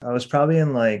I was probably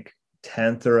in like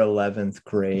 10th or 11th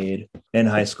grade in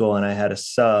high school, and I had a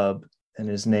sub, and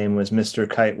his name was Mr.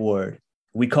 Kite Ward.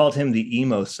 We called him the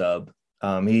emo sub.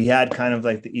 He had kind of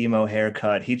like the emo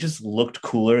haircut. He just looked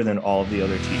cooler than all of the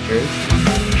other teachers.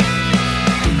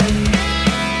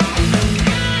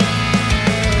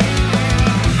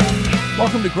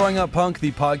 Welcome to Growing Up Punk,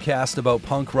 the podcast about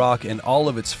punk rock and all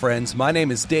of its friends. My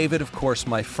name is David. Of course,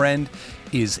 my friend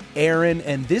is Aaron,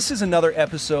 and this is another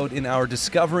episode in our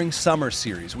Discovering Summer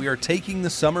series. We are taking the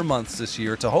summer months this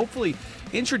year to hopefully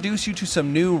introduce you to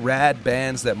some new rad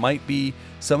bands that might be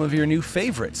some of your new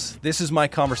favorites. This is my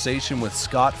conversation with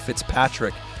Scott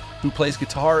Fitzpatrick, who plays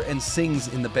guitar and sings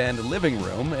in the band Living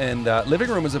Room. And Living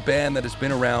Room is a band that has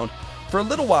been around for a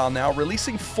little while now,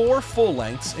 releasing 4 full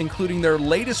lengths, including their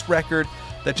latest record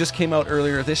that just came out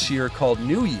earlier this year called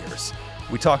New Year's.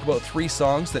 We talk about 3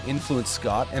 songs that influenced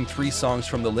Scott and 3 songs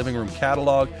from the Living Room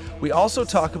catalog. We also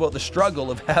talk about the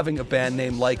struggle of having a band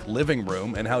name like Living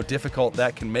Room and how difficult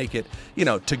that can make it,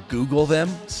 to Google them,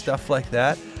 stuff like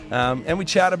that. And we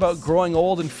chat about growing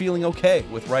old and feeling okay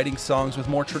with writing songs with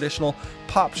more traditional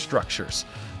pop structures.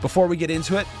 Before we get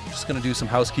into it, I'm just going to do some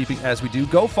housekeeping as we do.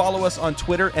 Go follow us on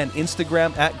Twitter and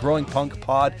Instagram at Growing Punk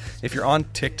Pod. If you're on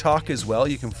TikTok as well,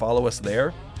 you can follow us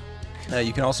there.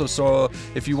 You can also,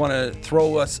 if you want to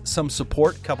throw us some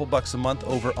support, a couple bucks a month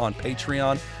over on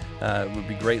Patreon, it would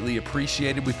be greatly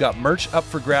appreciated. We've got merch up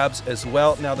for grabs as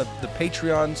well. Now, the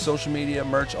Patreon, social media,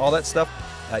 merch, all that stuff,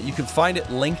 you can find it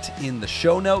linked in the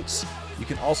show notes. You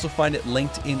can also find it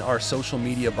linked in our social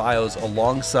media bios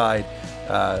alongside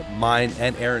mine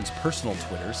and Aaron's personal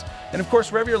Twitters. And of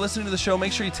course, wherever you're listening to the show,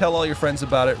 make sure you tell all your friends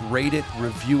about it, rate it,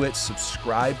 review it,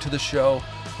 subscribe to the show,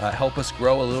 help us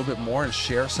grow a little bit more and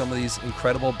share some of these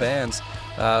incredible bands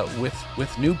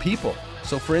with new people.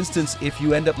 So for instance, if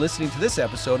you end up listening to this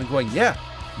episode and going, yeah,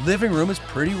 Living Room is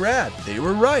pretty rad, they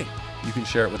were right, you can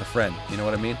share it with a friend, you know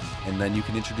what I mean? And then you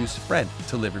can introduce a friend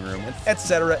to Living Room, and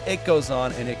etc. It goes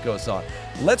on and it goes on.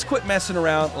 Let's quit messing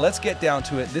around. Let's get down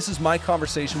to it. This is my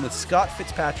conversation with Scott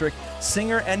Fitzpatrick,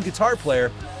 singer and guitar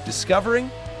player, discovering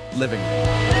Living Room.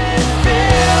 It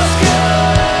feels good.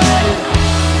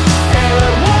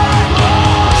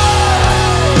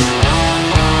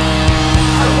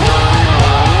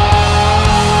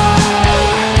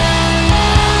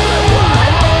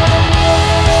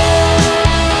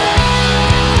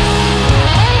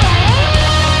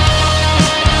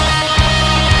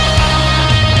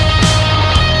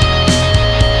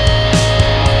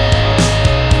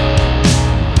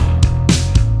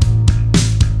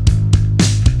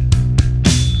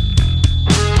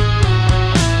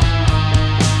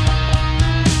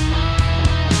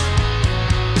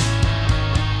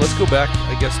 Go back,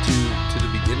 I guess, to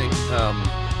the beginning.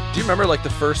 Do you remember like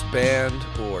the first band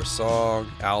or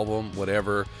song, album,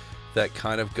 whatever, that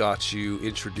kind of got you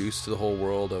introduced to the whole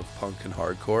world of punk and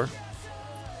hardcore?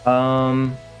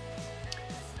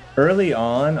 Early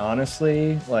on,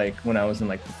 honestly, like when I was in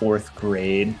like 4th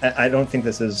grade, I don't think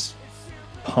this is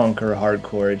punk or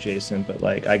hardcore adjacent, but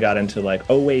like I got into like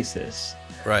Oasis,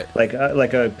 right? Like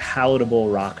a palatable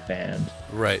rock band.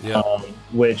 Right, yeah.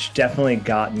 Which definitely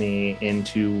got me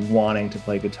into wanting to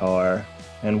play guitar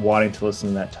and wanting to listen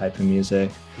to that type of music.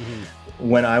 Mm-hmm.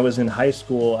 When I was in high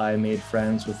school, I made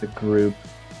friends with a group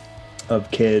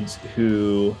of kids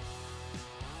who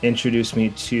introduced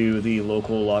me to the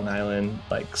local Long Island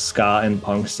like ska and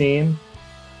punk scene.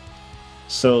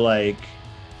 So like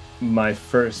my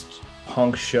first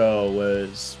punk show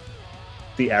was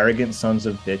the Arrogant Sons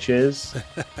of Bitches.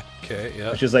 Okay,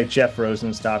 yeah. Which is like Jeff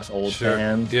Rosenstock's old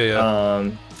band. Yeah.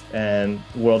 And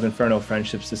World Inferno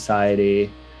Friendship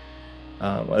Society.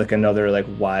 Like another like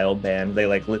wild band. They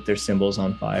like lit their cymbals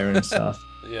on fire and stuff.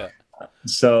 Yeah.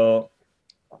 So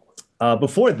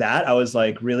before that, I was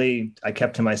like I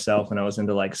kept to myself when I was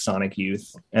into like Sonic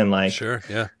Youth and like sure,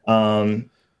 yeah.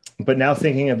 But now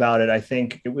thinking about it, I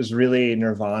think it was really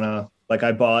Nirvana. Like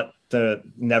I bought the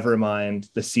Nevermind,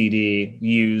 the CD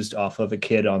used off of a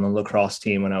kid on the lacrosse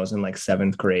team when I was in like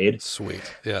 7th grade.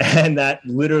 Sweet. Yeah. And that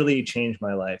literally changed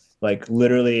my life. Like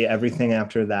literally everything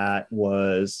after that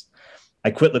was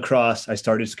I quit lacrosse. I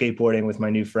started skateboarding with my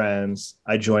new friends.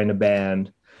 I joined a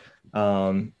band.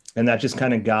 And that just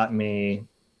kind of got me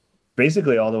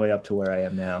basically all the way up to where I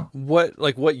am now.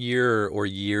 What year or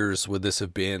years would this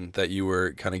have been that you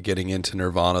were kind of getting into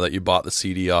Nirvana, that you bought the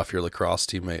CD off your lacrosse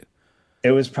teammate?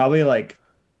 It was probably like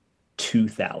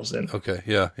 2000. Okay,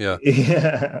 yeah.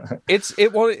 Yeah.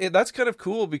 That's kind of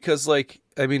cool because like,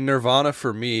 I mean, Nirvana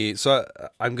for me, so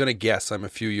I'm going to guess I'm a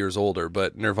few years older,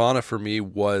 but Nirvana for me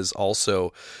was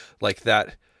also like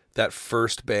that that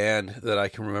first band that I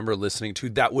can remember listening to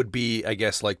that would be, I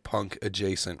guess, like punk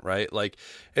adjacent, right? Like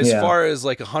as far as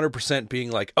like 100%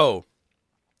 being like, oh,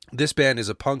 this band is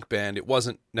a punk band. It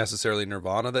wasn't necessarily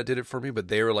Nirvana that did it for me, but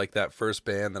they were like that first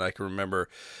band that I can remember,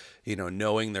 you know,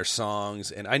 knowing their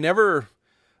songs. And I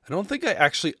don't think I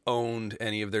actually owned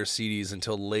any of their CDs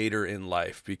until later in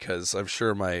life, because I'm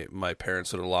sure my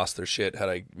parents would have lost their shit had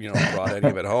I, you know, brought any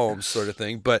of it home, sort of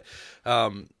thing. But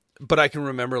I can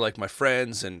remember like my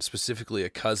friends, and specifically a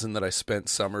cousin that I spent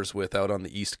summers with out on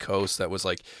the East Coast that was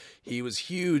like, he was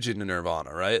huge into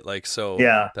Nirvana, right? Like, so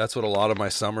that's what a lot of my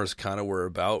summers kind of were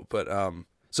about. But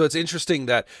so it's interesting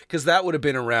that, because that would have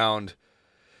been around,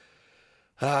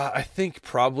 I think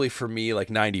probably for me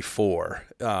like 94.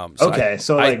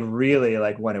 So like really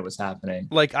like when it was happening.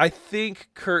 Like I think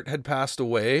Kurt had passed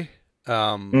away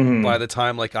by the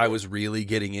time like I was really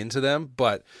getting into them.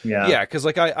 But yeah, because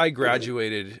like I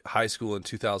graduated high school in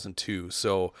 2002,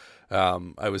 so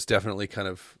I was definitely kind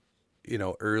of, you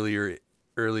know, earlier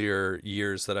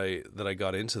years that I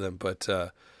got into them. But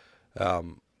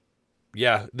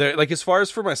yeah, like as far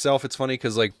as for myself, it's funny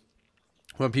because like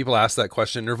when people ask that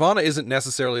question, Nirvana isn't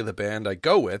necessarily the band I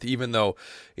go with, even though,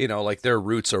 you know, like their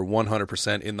roots are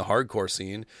 100% in the hardcore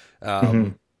scene.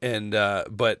 And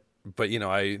but you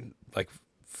know, I like,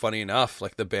 funny enough,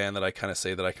 like the band that I kind of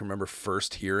say that I can remember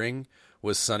first hearing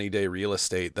was Sunny Day Real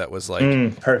Estate. That was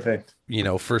like perfect, you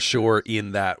know, for sure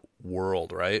in that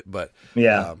world, right? But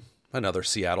another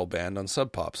Seattle band on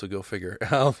Sub Pop, so go figure.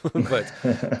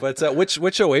 But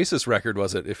which Oasis record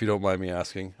was it, if you don't mind me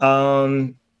asking?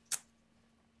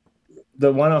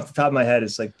 The one off the top of my head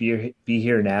is like Be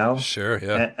Here Now. Sure,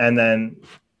 yeah. And then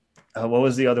what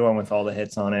was the other one with all the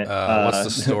hits on it? What's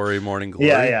the Story? Morning Glory.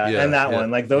 Yeah. And that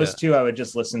one, like those two, I would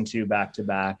just listen to back to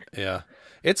back. Yeah,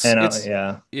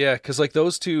 because like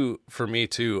those two for me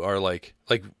too are like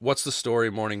What's the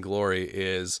Story? Morning Glory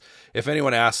is, if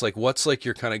anyone asks like what's like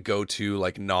your kind of go to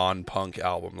like non-punk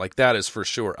album, like that is for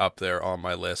sure up there on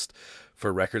my list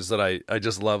for records that I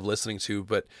just love listening to.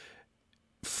 But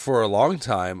for a long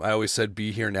time, I always said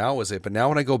Be Here Now was it. But now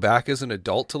when I go back as an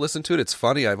adult to listen to it, it's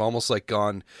funny. I've almost like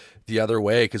gone the other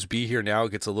way, because Be Here Now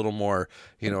gets a little more,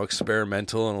 you know,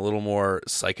 experimental and a little more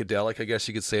psychedelic, I guess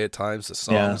you could say at times. The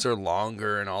songs are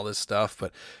longer and all this stuff.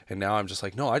 And now I'm just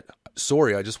like, no, I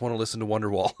just want to listen to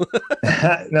Wonderwall.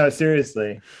 No,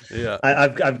 seriously. Yeah.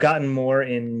 I've gotten more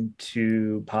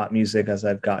into pop music as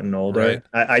I've gotten older. Right.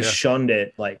 I shunned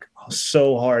it like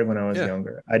so hard when I was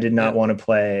younger. I did not want to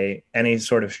play any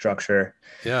sort of structure.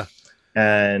 Yeah.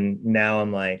 And now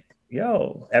I'm like,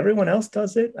 yo, everyone else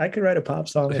does it. I could write a pop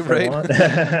song if I want.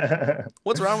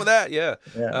 What's wrong with that? Yeah.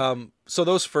 So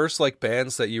those first like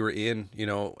bands that you were in, you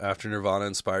know, after Nirvana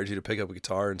inspired you to pick up a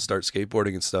guitar and start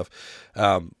skateboarding and stuff,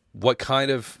 what kind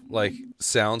of like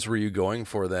sounds were you going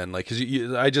for then? Like, cause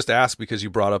I just asked because you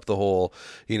brought up the whole,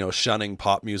 you know, shunning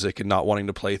pop music and not wanting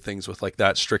to play things with like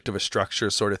that strict of a structure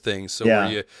sort of thing.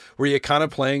 So were you kind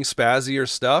of playing spazzier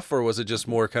stuff, or was it just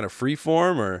more kind of free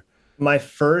form? Or my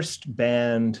first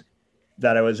band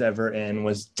that I was ever in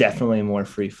was definitely more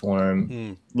free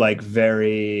form, like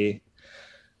very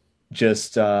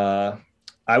just, I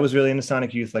was really into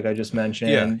Sonic Youth, like I just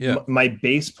mentioned. My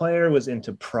bass player was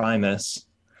into Primus.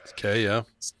 Okay, yeah.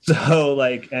 So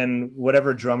like, and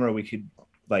whatever drummer we could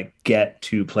like get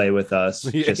to play with us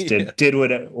did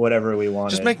whatever we wanted.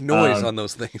 Just make noise on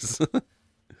those things.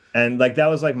 And like that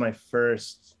was like my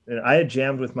first. I had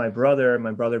jammed with my brother.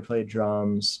 My brother played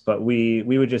drums, but we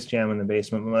would just jam in the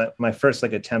basement. My first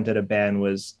like attempt at a band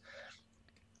was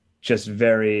just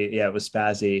very it was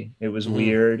spazzy. It was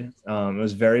weird. It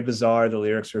was very bizarre. The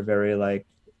lyrics were very like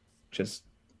just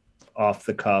off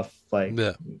the cuff, like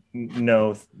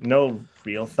no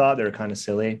real thought. They were kind of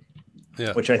silly,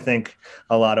 which I think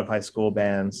a lot of high school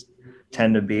bands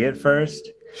tend to be at first.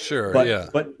 Sure,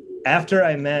 but after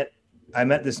I met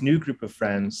this new group of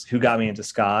friends who got me into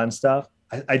ska and stuff.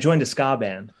 I joined a ska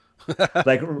band,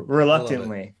 like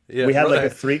reluctantly. We had like a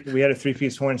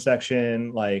three-piece horn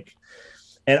section, like,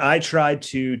 and I tried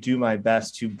to do my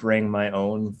best to bring my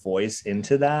own voice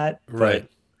into that. Right.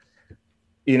 But,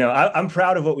 you know, I'm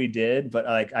proud of what we did, but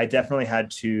like I definitely had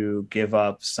to give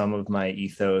up some of my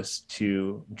ethos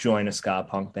to join a ska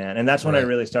punk band, and that's when I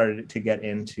really started to get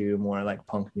into more like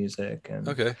punk music. And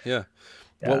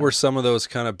what were some of those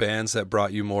kind of bands that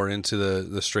brought you more into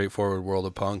the straightforward world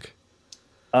of punk?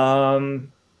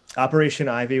 Operation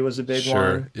Ivy was a big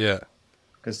one. Yeah.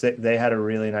 Because they had a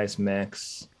really nice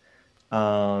mix.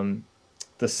 The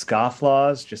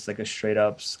Scofflaws, just like a straight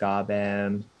up ska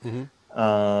band.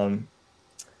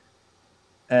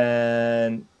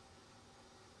 And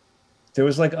there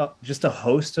was like just a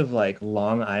host of like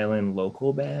Long Island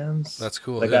local bands. That's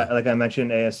cool. Like yeah. I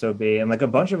mentioned ASOB and like a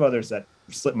bunch of others that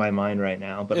slip my mind right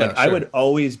now. But Yeah, like I sure. would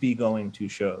always be going to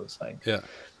shows. Like Yeah.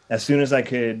 as soon as I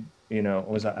could,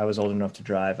 I was old enough to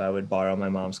drive, I would borrow my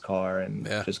mom's car and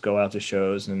just go out to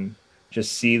shows and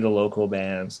just see the local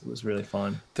bands. It was really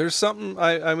fun. There's something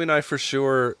I mean, I for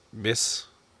sure miss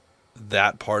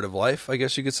that part of life, I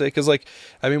guess you could say. Because, like,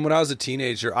 I mean, when I was a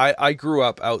teenager, I grew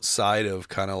up outside of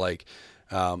kind of like,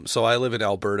 so I live in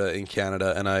Alberta in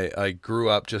Canada, and I grew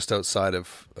up just outside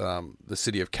of the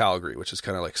city of Calgary, which is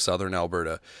kind of like southern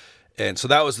Alberta. And so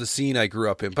that was the scene I grew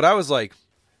up in. But I was like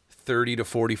 30 to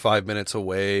 45 minutes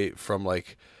away from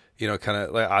like, kind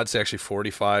of like, I'd say actually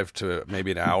 45 to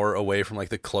maybe an hour away from like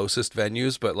the closest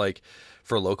venues, but like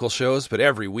for local shows. But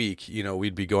every week,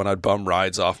 we'd be going on bum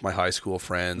rides off my high school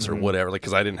friends or whatever, like,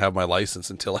 cause I didn't have my license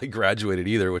until I graduated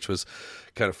either, which was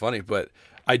kind of funny. But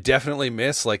I definitely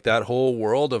miss like that whole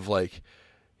world of like,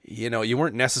 you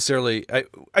weren't necessarily,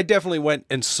 I definitely went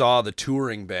and saw the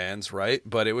touring bands, right?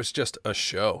 But it was just a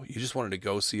show. You just wanted to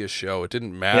go see a show. It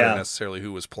didn't matter necessarily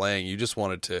who was playing. You just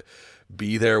wanted to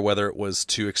be there, whether it was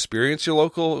to experience your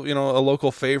local, a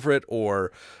local favorite,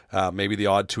 or maybe the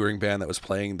odd touring band that was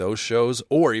playing those shows,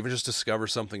 or even just discover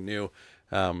something new.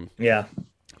 I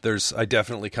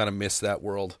definitely kind of miss that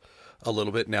world a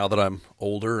little bit now that I'm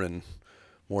older and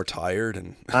more tired.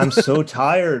 And I'm so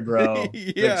tired, bro.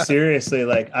 Yeah. Like, seriously,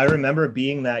 like I remember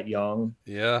being that young.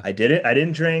 Yeah. I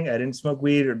didn't drink, I didn't smoke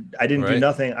weed, or I didn't do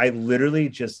nothing. I literally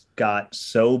just got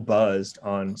so buzzed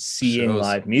on seeing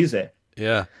live music.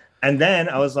 Yeah. And then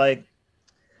I was like,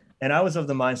 and I was of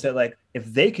the mindset, like, if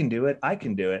they can do it, I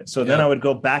can do it. So then I would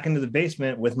go back into the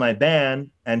basement with my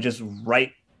band and just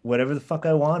write whatever the fuck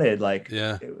I wanted. Like,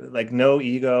 like no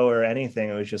ego or anything.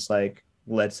 It was just like,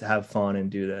 let's have fun and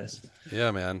do this.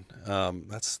 Yeah, man.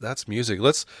 That's music.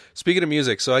 Speaking of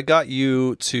music, so I got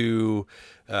you to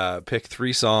pick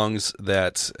 3 songs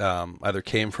that either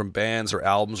came from bands or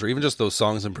albums, or even just those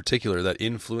songs in particular that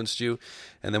influenced you.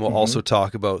 And then we'll also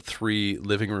talk about 3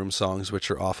 living room songs,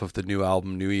 which are off of the new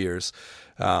album, New Year's.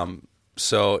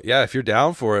 So yeah, if you're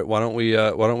down for it, why don't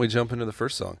we jump into the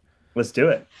first song? Let's do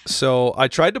it. So I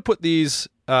tried to put these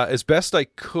as best I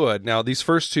could. Now these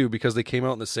first 2, because they came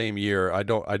out in the same year, I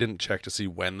didn't check to see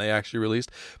when they actually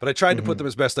released, but I tried to put them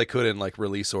as best I could in like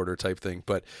release order type thing.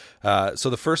 But so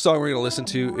the first song we're going to listen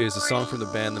to is a song from the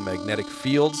band The Magnetic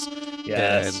Fields.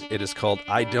 Yes. And it is called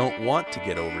I Don't Want to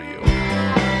Get Over You.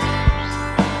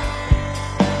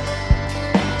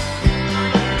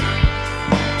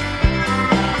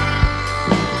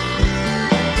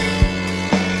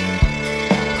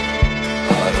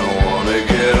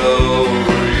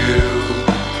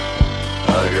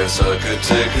 I could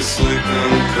take a sleeping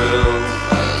pill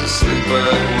and sleep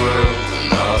at will, and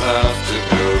not have to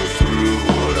go through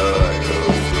what I go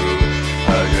through.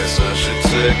 I guess I should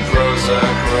take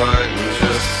Prozac right and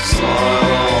just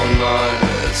smile all night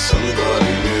at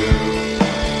somebody new,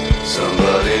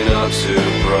 somebody not too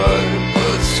bright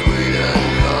but sweet and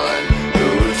kind, who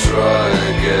would try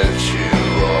to get you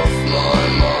off my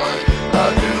mind.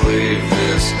 I could leave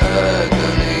this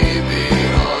agony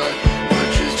behind,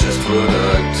 which is just what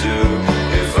I do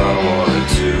if I wanted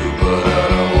to, but I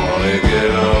don't want to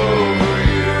get over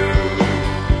you.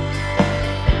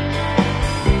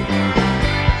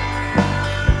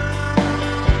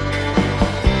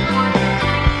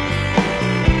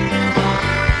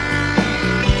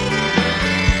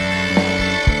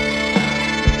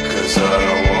 'Cause I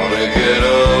don't want to get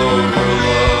over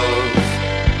love.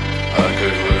 I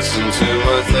could listen to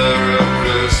my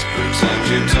therapist, pretend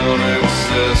you don't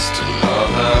exist, and not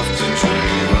have to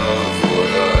dream of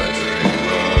what I dream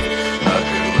of. I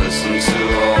could listen to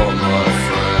all my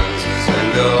friends and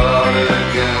go out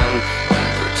again and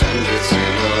pretend it's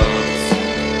enough.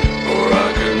 Or I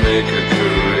could make a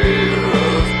career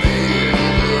of being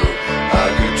blue. I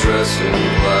could dress in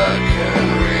black and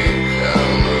read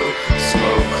Camus,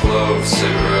 smoke cloves,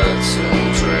 cigarettes, and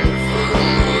drink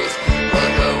vermouth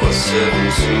like I was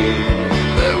 17.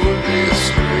 That would be a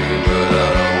scream, but I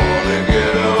don't want to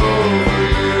get over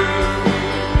you.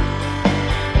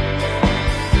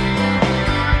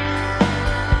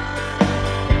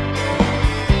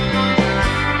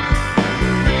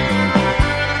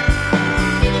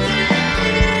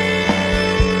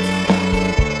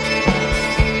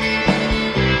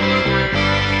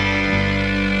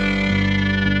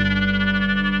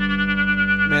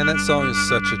 Man, that song is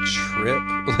such a trip.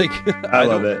 Like, I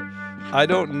love it. I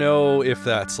don't know if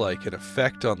that's like an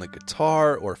effect on the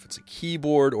guitar or if it's a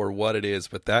keyboard or what it is,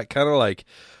 but that kind of like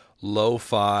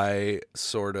lo-fi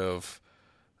sort of,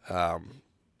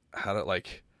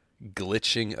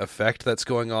 glitching effect that's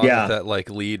going on Yeah. with that like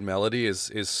lead melody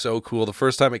is so cool. The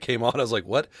first time it came on, I was like,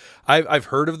 "What?" I've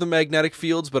heard of the Magnetic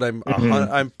Fields, but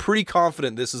I'm pretty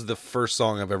confident this is the first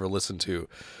song I've ever listened to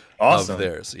Awesome. of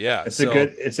theirs. Yeah, It's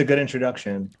a good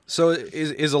introduction. So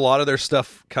is a lot of their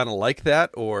stuff kind of like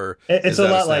that, or It's is a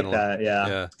that lot like standalone? that. Yeah.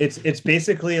 Yeah. It's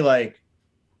basically like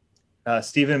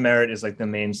Stephen Merritt is like the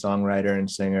main songwriter and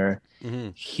singer. Mm-hmm.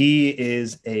 He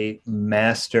is a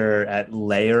master at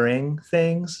layering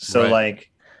things. So Right.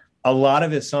 like a lot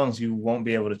of his songs, you won't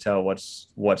be able to tell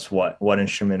what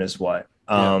instrument is what.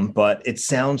 But it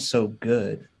sounds so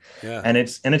good. Yeah. And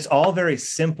it's all very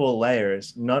simple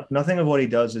layers. Nothing of what he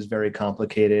does is very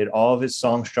complicated. All of his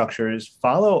song structures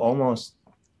follow almost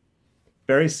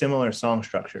very similar song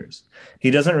structures. He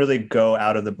doesn't really go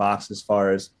out of the box as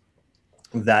far as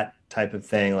that type of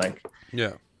thing. Like,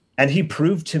 Yeah. and he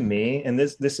proved to me, and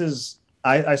this is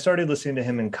I started listening to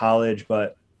him in college,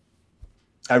 but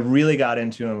I really got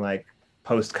into him like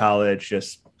post college.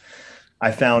 Just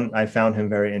I found him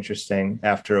very interesting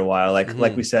after a while.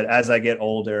 Like we said, as I get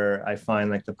older, I find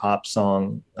like the pop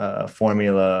song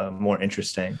formula more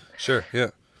interesting. Sure.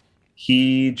 Yeah.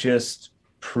 He just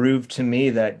proved to me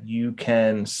that you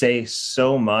can say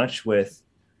so much with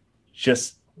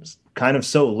just kind of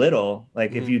so little,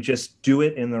 like if you just do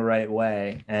it in the right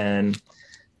way. And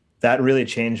that really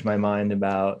changed my mind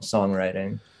about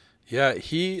songwriting. Yeah,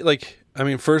 he like, I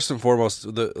mean, first and foremost,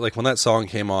 like when that song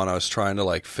came on, I was trying to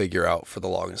like figure out for the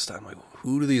longest time, like,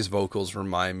 who do these vocals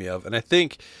remind me of? And I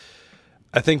think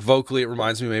vocally it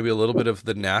reminds me maybe a little bit of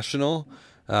The National,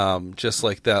 just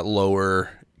like that lower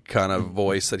kind of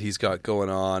voice that he's got going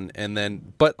on, and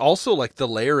then but also like the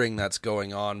layering that's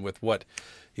going on with what,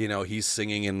 you know, he's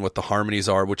singing and what the harmonies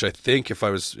are, which I think if I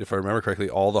remember correctly,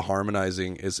 all the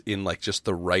harmonizing is in like just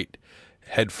the right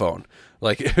headphone.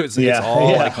 Like it's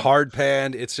all like hard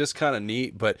panned. It's just kind of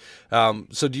neat. But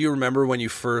so do you remember when you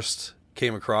first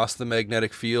came across the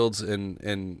Magnetic Fields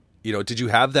and you know, did you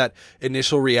have that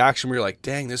initial reaction where you're like,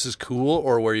 dang, this is cool?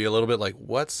 Or were you a little bit like,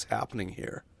 what's happening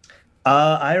here?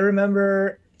 I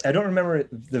don't remember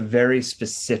the very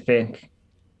specific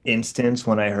instance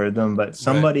when I heard them, but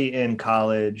somebody in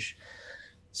college,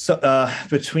 so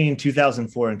between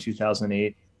 2004 and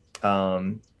 2008,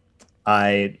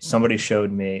 somebody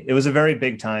showed me. It was a very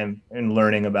big time in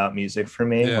learning about music for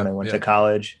me when I went to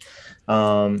college,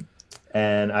 and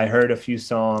I heard a few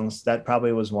songs. That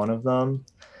probably was one of them,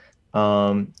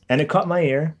 and it caught my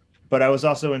ear. But I was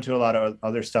also into a lot of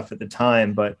other stuff at the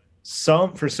time. But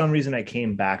for some reason, I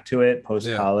came back to it post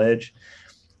college.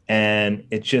 And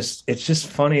it's just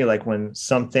funny, like when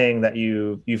something that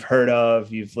you've heard of,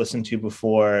 you've listened to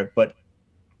before, but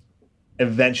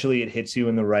eventually it hits you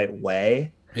in the right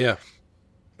way. Yeah.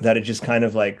 That it just kind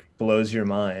of like blows your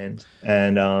mind.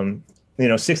 And, you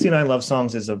know, 69 Love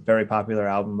Songs is a very popular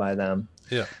album by them.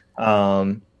 Yeah.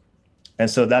 And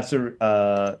so that's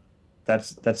a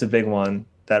big one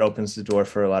that opens the door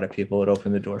for a lot of people. It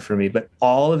opened the door for me, but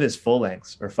all of his full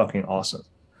lengths are fucking awesome.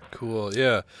 Cool.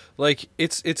 Yeah. Like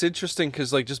it's interesting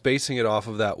because like just basing it off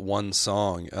of that one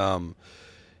song,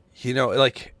 you know,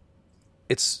 like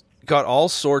it's got all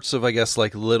sorts of, I guess,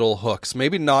 like little hooks,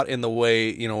 maybe not in the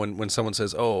way, you know, when someone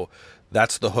says, oh,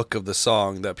 that's the hook of the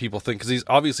song that people think,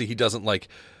 because he doesn't like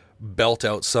belt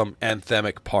out some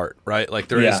anthemic part, right? Like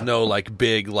there is no like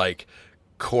big, like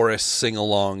chorus sing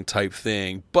along type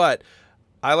thing, but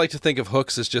I like to think of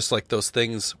hooks as just like those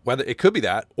things, whether it could be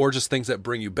that or just things that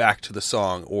bring you back to the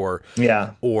song or, you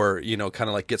know, kind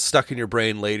of like get stuck in your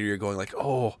brain later. You're going like,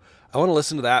 oh, I want to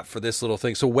listen to that for this little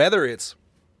thing. So whether it's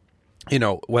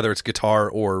guitar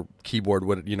or keyboard,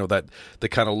 what, you know, that the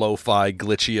kind of lo-fi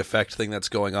glitchy effect thing that's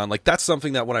going on, like that's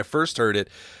something that when I first heard it,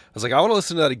 I was like, I want to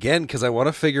listen to that again because I want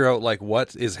to figure out like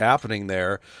what is happening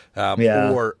there,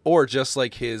 or just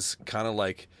like his kind of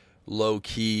like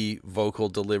low-key vocal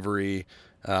delivery.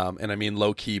 And I mean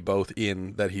low-key both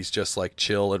in that he's just like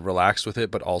chill and relaxed with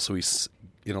it, but also he's,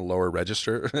 you know, lower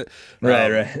register.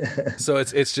 Right. So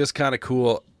it's just kind of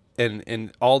cool.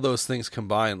 And all those things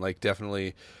combined, like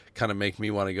definitely kind of make me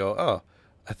want to go, oh,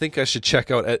 I think I should check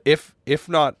out, if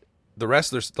not the rest,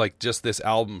 there's like just this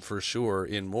album for sure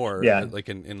in more, like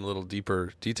in a little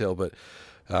deeper detail. But,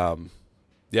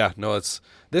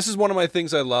 this is one of my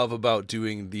things I love about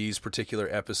doing these particular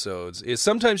episodes is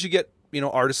sometimes you get, you know,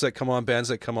 artists that come on, bands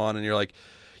that come on, and you're like,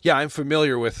 yeah, I'm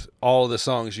familiar with all of the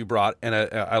songs you brought, and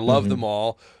I love them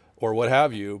all, or what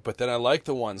have you. But then I like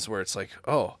the ones where it's like,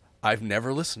 oh, I've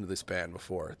never listened to this band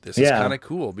before. This is kind of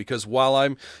cool, because while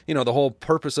I'm, you know, the whole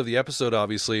purpose of the episode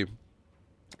obviously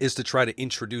is to try to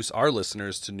introduce our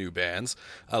listeners to new bands.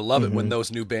 I love it when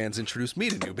those new bands introduce me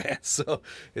to new bands. So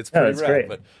it's pretty rad. Great.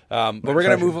 But we're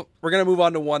gonna move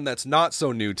on to one that's not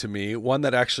so new to me. One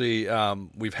that actually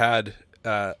we've had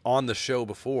on the show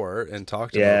before and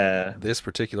talked about this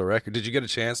particular record. Did you get a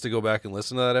chance to go back and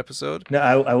listen to that episode? No,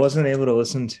 I wasn't able to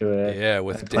listen to it. Yeah,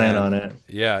 with I plan Dan on it.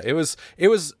 Yeah, it was.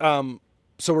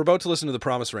 So we're about to listen to The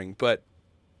Promise Ring, but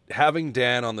having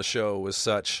Dan on the show was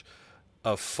such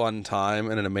a fun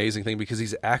time and an amazing thing because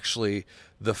he's actually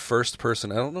the first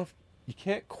person. I don't know if you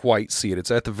can't quite see it. It's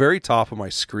at the very top of my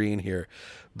screen here,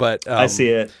 but I see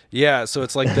it. Yeah, so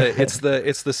it's like it's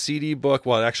the CD book.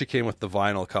 Well, it actually came with the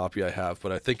vinyl copy I have,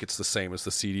 but I think it's the same as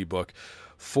the CD book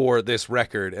for this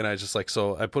record. And I just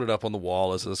so I put it up on the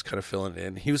wall as I was kind of filling it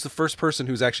in. He was the first person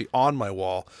who's actually on my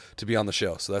wall to be on the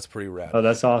show, so that's pretty rad. Oh,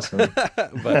 that's awesome.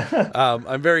 But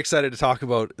I'm very excited to talk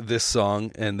about this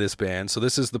song and this band. So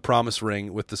this is The Promise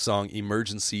Ring with the song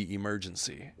Emergency,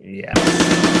 Emergency. Yeah.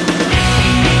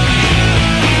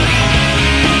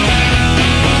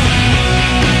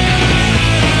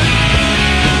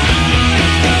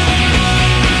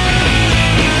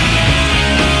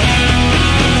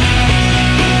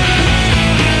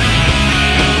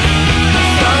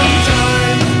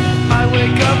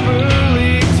 Wake up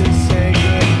early to say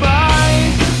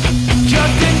goodbye,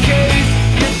 just in case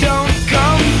you don't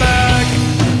come back.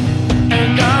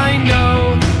 And I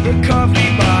know the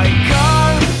coffee by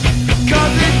car,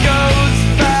 'cause it goes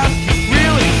fast,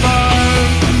 really far.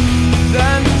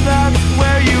 Then that's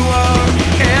where you are,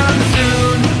 and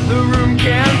soon the room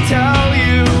can't tell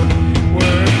you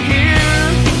we're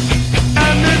here.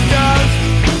 And the dust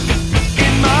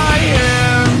in my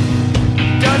hair,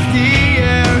 dusty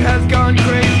has gone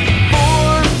crazy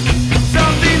for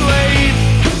something late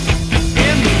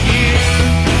in the year,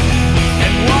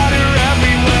 and water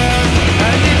everywhere,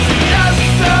 and it's an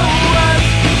SOS,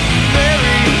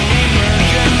 very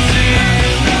emergency.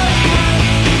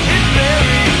 It's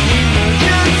very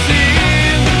emergency,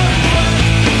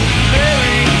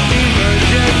 very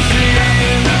emergency.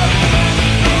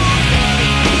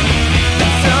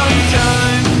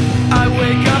 Sometimes I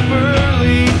wake up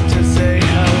early to say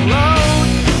hello,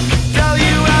 tell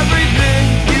you everything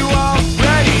you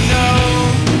already know.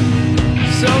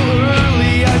 So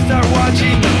early I start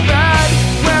watching the bad,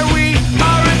 where we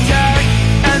are attacked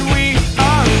and we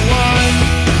are one.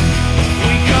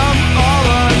 We come all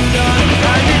undone,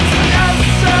 and it's an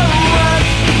SOS.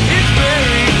 It's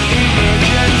very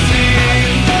emergency,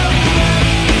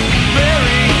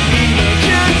 very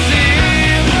emergency,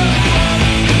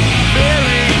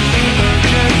 very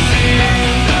emergency.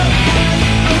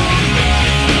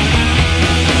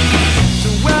 So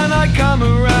when I come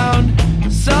around,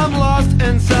 some lost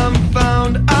and some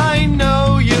found, I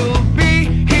know you'll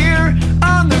be here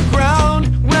on the ground.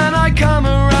 When I come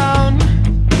around,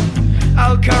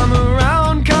 I'll come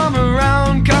around, come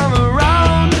around, come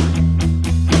around.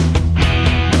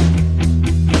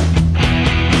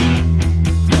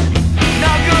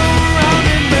 Now go around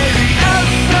and baby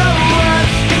SOS.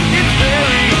 It's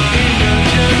very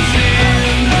emergency,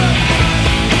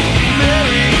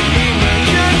 very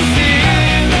emergency,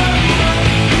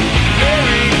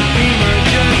 very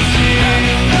emergency.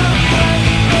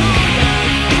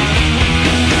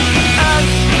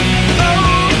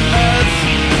 SOS,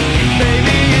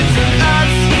 baby, it's an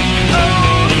SOS,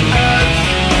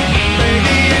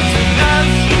 baby, it's an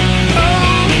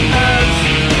SOS,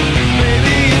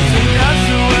 baby, it's an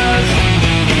SOS.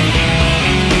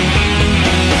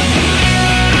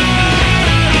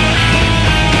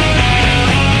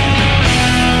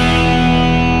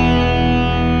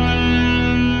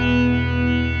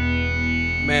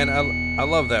 Man, I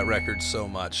love that record so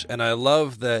much, and I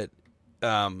love that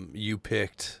you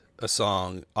picked a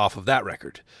song off of that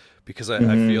record, because I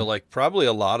feel like probably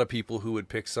a lot of people who would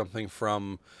pick something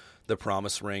from The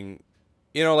Promise Ring,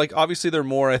 obviously they're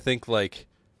more, I think,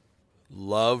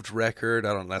 loved record.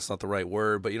 I don't know, that's not the right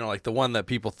word, but the one that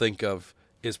people think of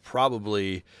is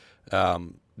probably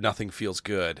Nothing Feels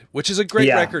Good, which is a great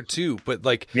record too. But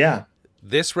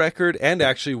this record and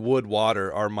actually Wood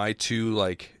Water are my two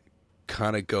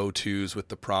kind of go-tos with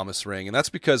The Promise Ring. And that's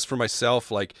because for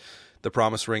myself, The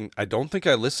Promise Ring, I don't think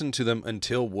I listened to them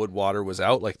until Wood Water was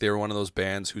out. They were one of those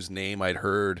bands whose name I'd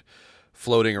heard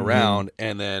floating around,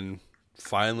 and then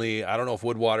finally, I don't know if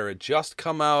Wood Water had just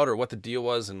come out or what the deal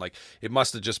was, and it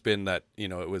must have just been that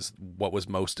it was what was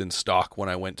most in stock when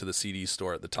I went to the CD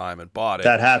store at the time and bought it.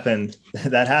 That happened.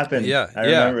 Yeah, I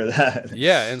remember that.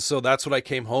 Yeah, and so that's what I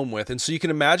came home with. And so you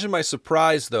can imagine my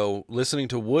surprise, though, listening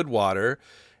to Wood Water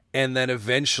and then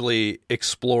eventually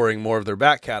exploring more of their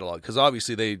back catalog, because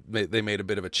obviously they made a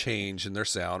bit of a change in their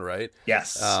sound, right?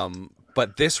 Yes.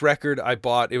 But this record I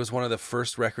bought, it was one of the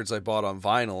first records I bought on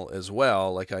vinyl as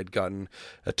well. Like, I'd gotten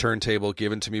a turntable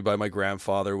given to me by my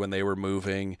grandfather when they were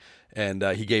moving, and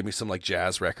he gave me some like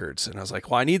jazz records, and I was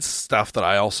like, well, I need stuff that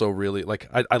I also really like.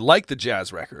 I like the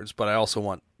jazz records, but I also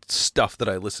want stuff that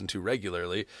I listen to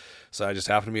regularly. So I just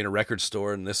happened to be in a record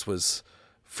store, and this was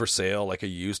for sale, like a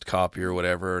used copy or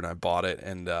whatever, and I bought it,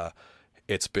 and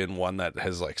it's been one that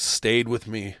has like stayed with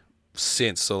me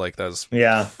since. So like that was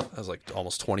like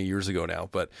almost 20 years ago now,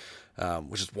 but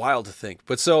which is wild to think.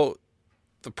 But so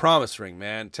the Promise Ring,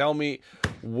 man, tell me,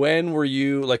 when were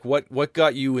you like, what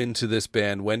got you into this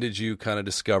band? When did you kind of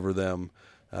discover them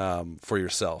for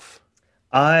yourself?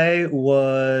 I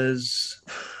was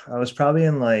probably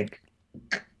in like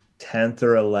 10th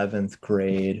or 11th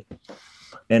grade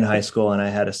in high school, and I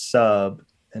had a sub,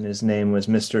 and his name was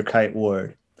Mr. Kite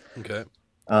Ward. Okay.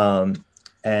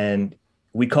 And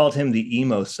we called him the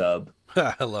emo sub.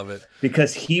 I love it.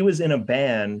 Because he was in a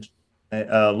band,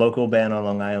 a local band on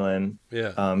Long Island.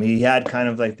 Yeah. He had kind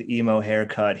of like the emo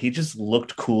haircut. He just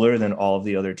looked cooler than all of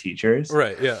the other teachers.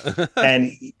 Right, yeah.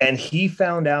 and he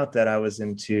found out that I was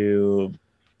into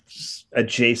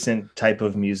adjacent type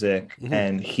of music,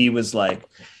 and he was like,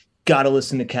 gotta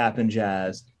listen to Cap'n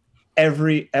Jazz.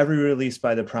 Every release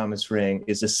by the Promise Ring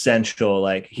is essential.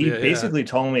 Like, he basically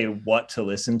told me what to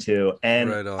listen to,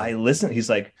 and I listened. He's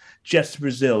like, Jets to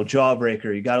Brazil,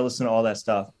 Jawbreaker, you got to listen to all that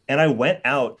stuff. And I went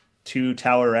out to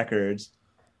Tower Records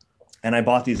and I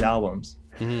bought these albums.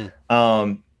 And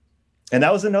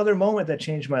that was another moment that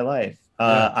changed my life.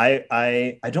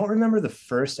 I don't remember the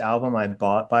first album I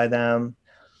bought by them,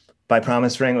 by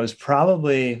Promise Ring. It was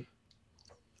probably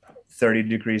 30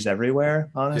 Degrees Everywhere,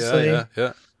 honestly.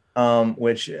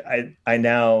 Which I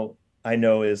know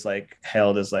is like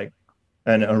hailed as like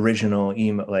an original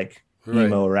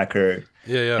emo record.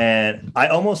 And I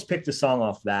almost picked a song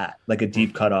off that, like a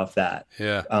deep cut off that.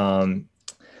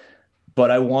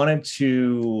 But I wanted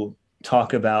to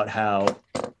talk about how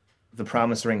the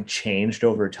Promise Ring changed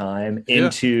over time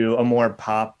into a more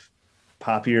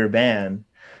poppier band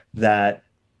that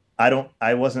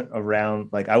I wasn't around,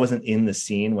 like I wasn't in the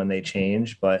scene when they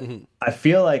changed, but I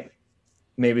feel like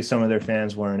maybe some of their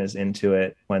fans weren't as into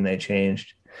it when they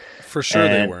changed. For sure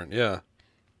they weren't,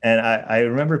 And I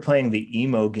remember playing the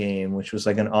emo game, which was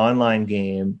like an online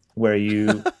game where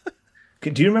you...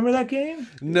 Do you remember that game?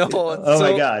 No.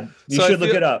 My God. You should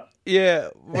look it up. Yeah.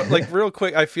 Like real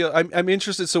quick, I'm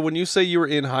interested. So when you say you were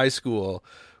in high school,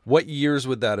 what years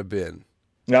would that have been?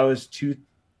 That was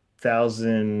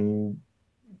 2000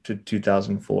 to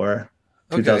 2004.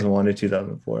 Okay. 2001 to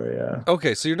 2004, yeah.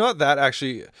 Okay, so you're not that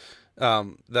actually...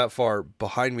 that far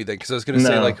behind me then, because I was going to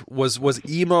say, like, was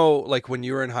emo, like when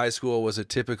you were in high school, was it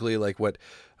typically like what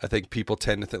I think people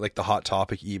tend to think, like the Hot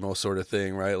Topic emo sort of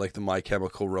thing, right? Like the My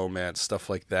Chemical Romance, stuff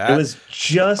like that. It was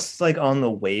just like on the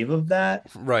wave of that,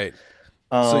 right?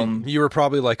 So you were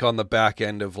probably like on the back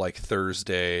end of like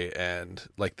Thursday, and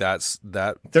like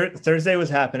Thursday was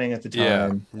happening at the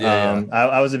time.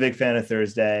 I was a big fan of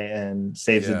Thursday and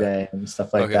Saves the Day and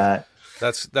stuff like that.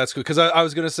 That's good, because I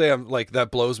was gonna say, I'm like, that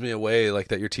blows me away, like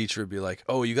that your teacher would be like,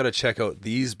 oh, you got to check out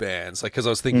these bands, like, because I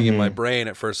was thinking in my brain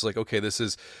at first, like, okay, this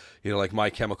is, you know, like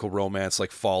My Chemical Romance,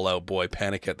 like Fall Out Boy,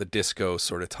 Panic at the Disco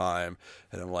sort of time,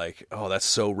 and I'm like, oh, that's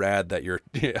so rad that your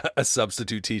a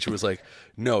substitute teacher was like,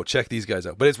 no, check these guys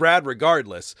out. But it's rad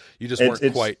regardless. You just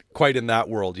weren't quite in that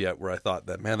world yet, where I thought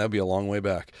that, man, that'd be a long way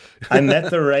back. I met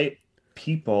the right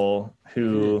people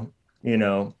who you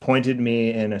know, pointed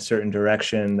me in a certain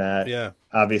direction that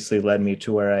obviously led me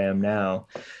to where I am now.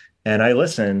 And I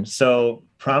listened. So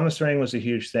Promise Ring was a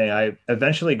huge thing. I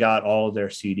eventually got all of their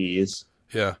CDs.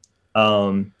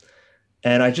 And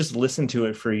I just listened to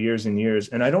it for years and years.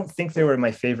 And I don't think they were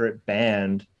my favorite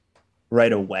band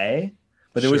right away,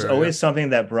 but there was always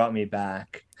something that brought me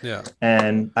back.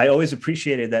 And I always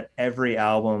appreciated that every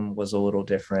album was a little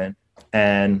different.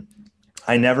 And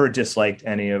I never disliked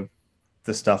any of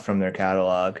the stuff from their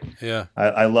catalog.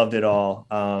 I loved it all.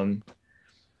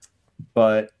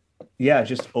 But yeah,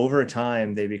 just over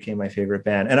time, they became my favorite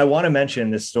band. And I want to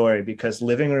mention this story because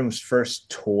Living Room's first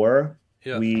tour,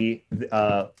 Promise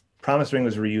Ring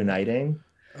was reuniting.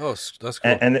 Oh, that's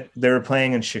cool. And they were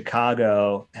playing in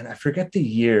Chicago, and I forget the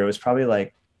year. It was probably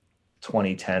like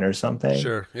 2010 or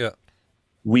something.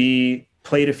 We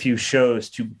played a few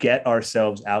shows to get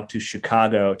ourselves out to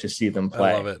Chicago to see them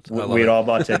play. I love it. We had all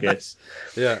bought tickets.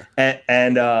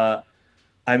 And I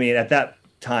mean, at that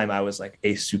time, I was like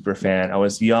a super fan. I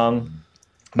was young,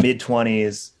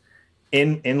 mid-20s,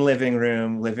 in living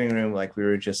room. Like we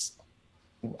were just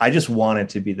I just wanted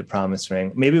to be the Promise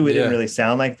Ring. Maybe we didn't really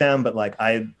sound like them, but like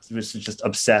I was just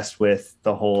obsessed with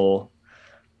the whole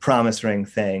Promise Ring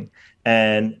thing.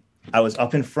 And I was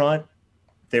up in front.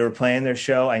 They were playing their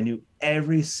show. I knew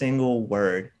every single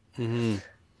word. Mm-hmm.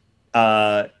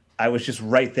 I was just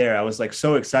right there. I was like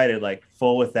so excited, like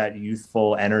full with that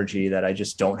youthful energy that I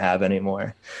just don't have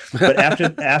anymore. But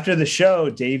after the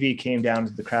show, Davey came down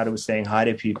to the crowd and was saying hi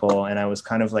to people. And I was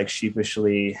kind of like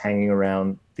sheepishly hanging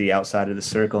around the outside of the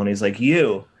circle. And he's like,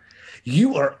 you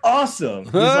are awesome.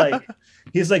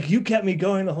 He's like, you kept me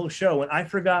going the whole show. When I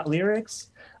forgot lyrics,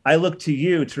 I looked to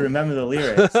you to remember the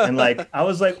lyrics. And like, I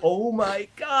was like, oh my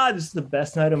God, this is the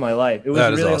best night of my life. It was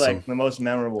really awesome. Like the most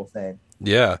memorable thing.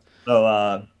 Yeah.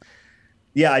 So,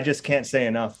 yeah, I just can't say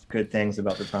enough good things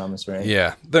about the Promise Ring.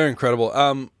 Yeah, they're incredible.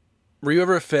 Were you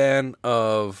ever a fan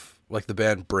of like the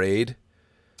band Braid?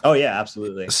 Oh yeah,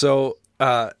 absolutely. So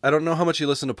I don't know how much you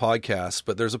listen to podcasts,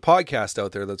 but there's a podcast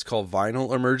out there that's called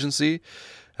Vinyl Emergency,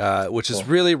 which is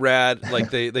really rad. Like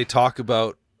they talk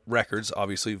about records,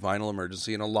 obviously Vinyl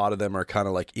Emergency, and a lot of them are kind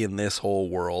of like in this whole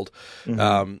world.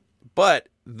 Mm-hmm. But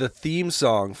the theme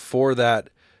song for that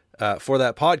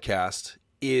podcast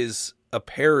is a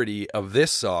parody of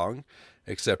this song,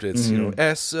 except it's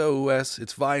SOS,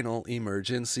 it's Vinyl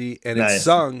Emergency, and it's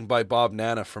sung by Bob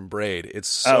Nana from Braid. It's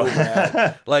so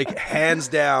rad. Like hands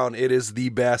down, it is the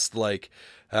best. Like,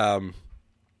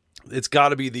 it's got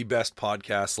to be the best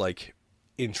podcast like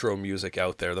intro music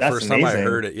out there. That's first amazing. Time I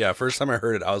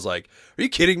heard it, I was like, "Are you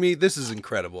kidding me? This is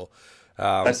incredible."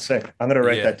 That's sick. I'm gonna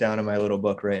write that down in my little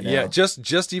book right now. Yeah,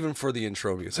 just even for the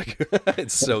intro music,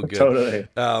 it's so good. Totally.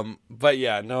 But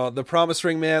yeah, no, the Promise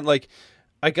Ring, man. Like,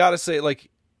 I gotta say, like,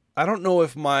 I don't know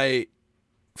if my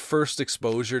first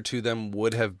exposure to them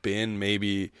would have been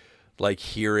maybe like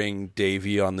hearing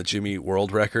Davey on the Jimmy Eat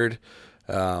World record,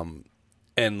 and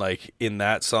like in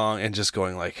that song, and just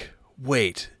going like,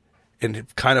 wait.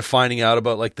 And kind of finding out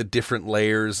about like the different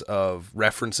layers of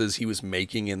references he was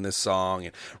making in this song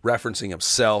and referencing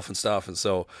himself and stuff. And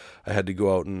so I had to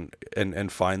go out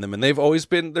and find them. And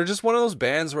they're just one of those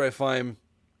bands where I find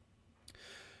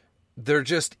they're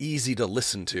just easy to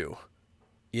listen to,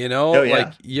 you know,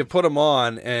 like you put them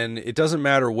on and it doesn't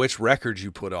matter which record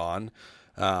you put on.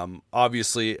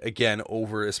 Obviously again,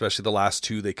 especially the last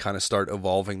two, they kind of start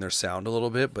evolving their sound a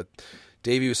little bit, but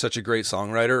Davey was such a great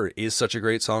songwriter, or is such a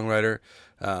great songwriter,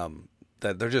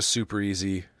 that they're just super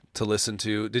easy to listen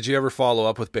to. Did you ever follow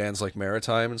up with bands like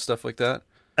Maritime and stuff like that?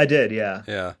 I did, yeah.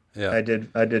 Yeah. I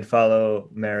did follow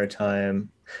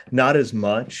Maritime, not as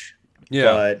much,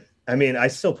 but I mean, I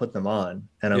still put them on,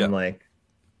 and I'm like,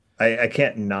 I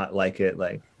can't not like it.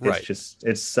 Like,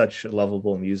 it's such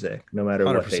lovable music, no matter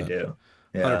 100%. What they do.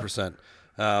 Yeah. 100%.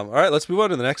 All right, let's move on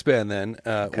to the next band then,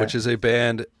 which is a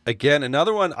band, again,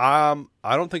 another one. I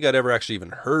don't think I'd ever actually even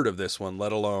heard of this one,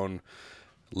 let alone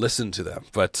listened to them.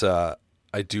 But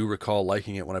I do recall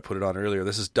liking it when I put it on earlier.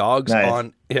 This is Dogs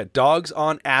on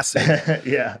Acid.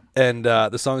 Yeah. And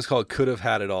the song is called Could Have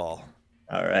Had It All.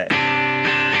 All right.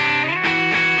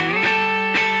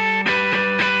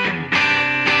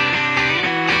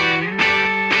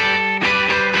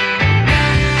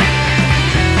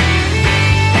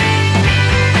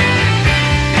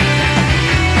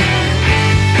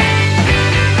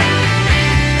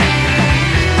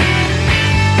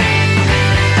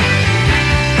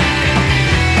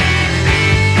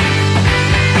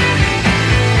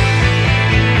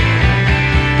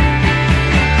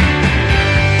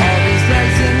 All these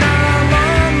nights in our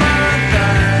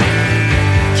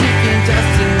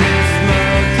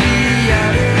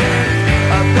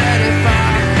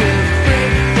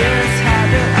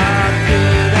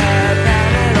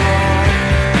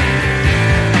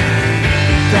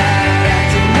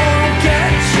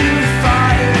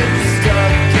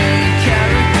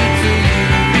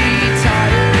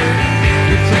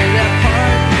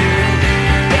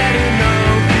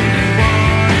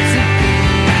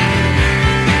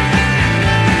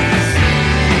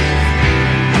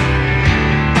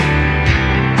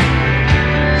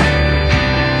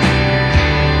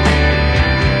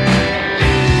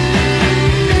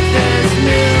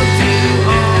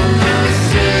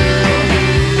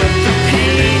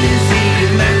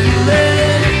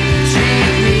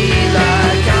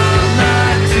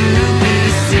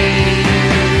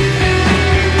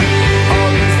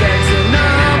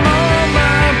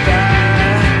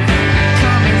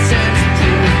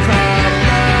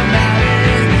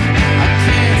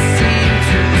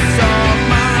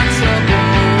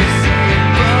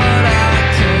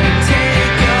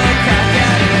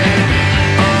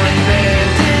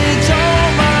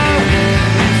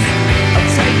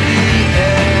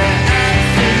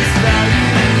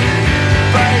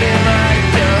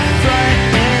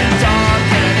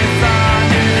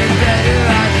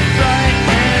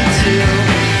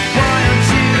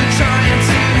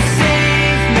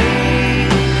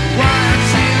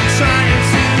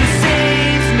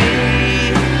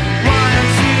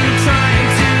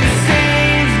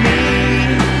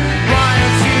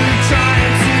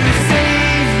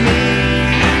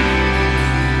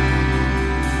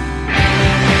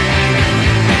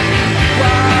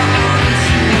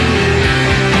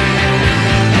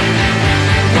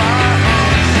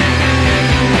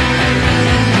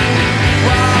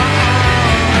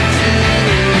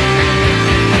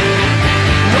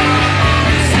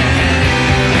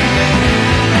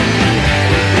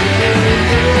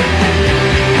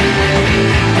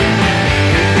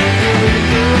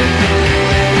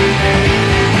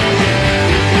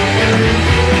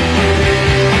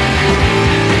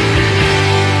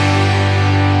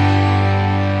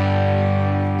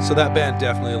So that band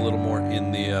definitely a little more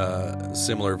in the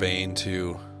similar vein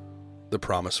to the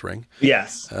Promise Ring.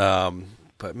 Yes.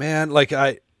 But man, like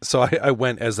I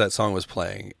went as that song was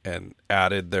playing and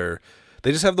added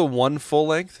they just have the one full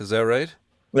length, is that right?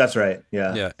 That's right.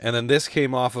 Yeah. Yeah. And then this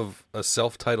came off of a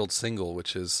self-titled single,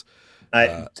 which is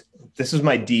this was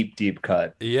my deep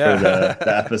cut for Yeah.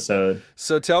 the episode.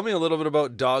 So tell me a little bit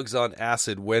about Dogs on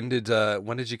Acid. When did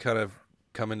you kind of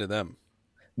come into them?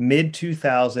 Mid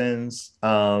 2000s.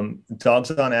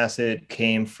 Dogs on Acid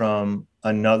came from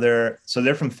so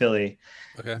they're from Philly.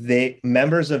 Okay.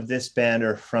 Members of this band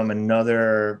are from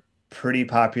another pretty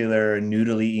popular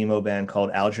noodly emo band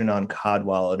called Algernon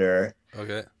Cadwallader.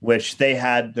 Okay. Which they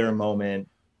had their moment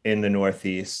in the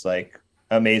Northeast, like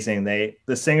amazing.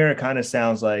 The singer kind of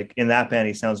sounds like, in that band,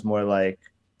 he sounds more like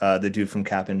the dude from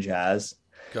Cap'n Jazz.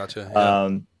 Gotcha.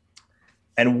 Yeah.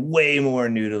 And way more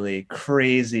noodly,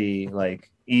 crazy, like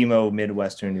emo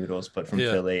Midwestern noodles, but from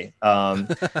Philly. And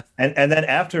then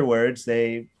afterwards,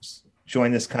 they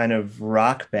joined this kind of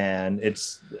rock band.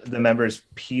 It's the members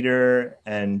Peter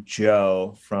and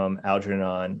Joe from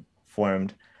Algernon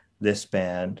formed this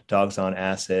band, Dogs on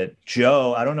Acid.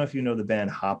 Joe, I don't know if you know the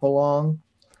band Hopalong.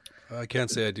 I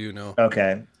can't say I do, no.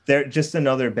 Okay. They're just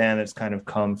another band that's kind of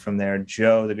come from there.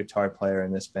 Joe, the guitar player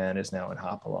in this band, is now in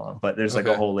Hopalong, but there's like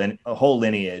a whole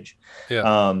lineage.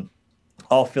 Yeah.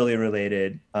 All Philly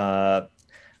related. I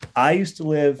used to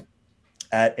live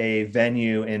at a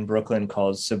venue in Brooklyn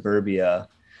called Suburbia.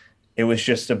 It was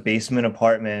just a basement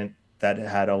apartment that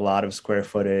had a lot of square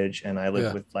footage, and I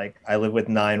lived with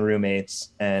 9 roommates,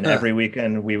 and every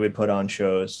weekend we would put on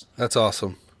shows. That's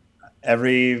awesome.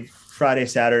 Every Friday,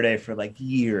 Saturday for like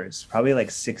years, probably like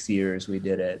 6 years we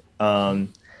did it.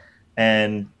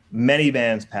 And many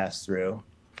bands passed through,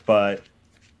 but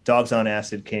Dogs on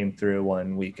Acid came through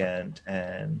one weekend,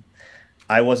 and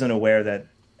I wasn't aware that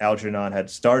Algernon had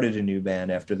started a new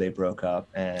band after they broke up,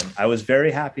 and I was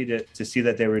very happy to see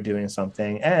that they were doing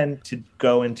something and to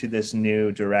go into this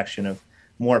new direction of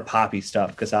more poppy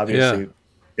stuff, because obviously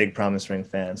big Promise Ring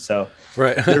fans. So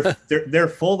right. their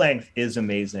full length is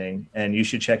amazing, and you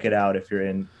should check it out if you're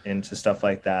into stuff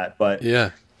like that. But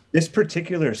this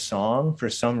particular song, for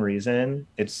some reason,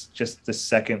 it's just the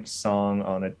second song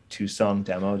on a 2-song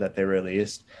demo that they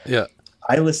released. Yeah.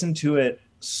 I listened to it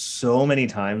so many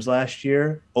times last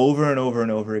year, over and over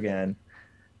and over again.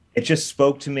 It just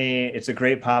spoke to me. It's a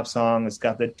great pop song. It's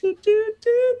got the doo, doo,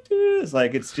 doo, doo. It's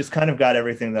like, it's just kind of got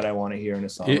everything that I want to hear in a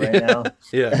song right now.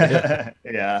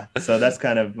 Yeah. So that's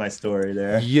kind of my story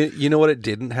there. You know what it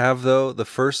didn't have, though? The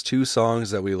first 2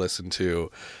 songs that we listened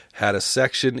to had a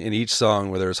section in each song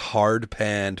where there's hard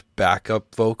panned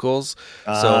backup vocals.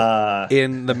 So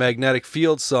in the Magnetic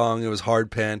Field song, it was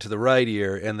hard panned to the right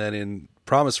ear, and then in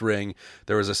Promise Ring,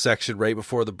 there was a section right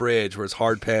before the bridge where it's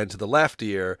hard pan to the left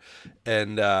ear,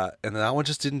 and that one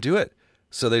just didn't do it.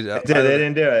 So they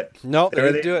didn't do it. No, they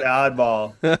didn't do it. The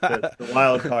oddball, the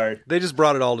wild card. They just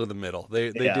brought it all to the middle.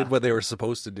 They did what they were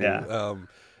supposed to do.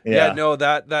 No,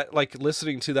 that like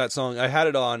listening to that song, I had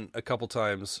it on a couple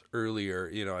times earlier.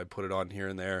 You know, I put it on here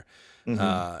and there.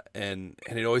 And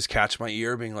it always catch my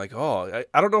ear being like, oh,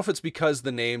 I don't know if it's because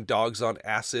the name Dogs on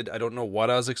Acid, I don't know what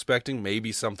I was expecting,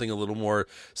 maybe something a little more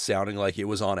sounding like it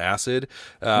was on acid,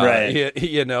 right?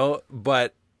 You know,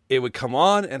 but it would come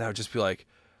on and I would just be like,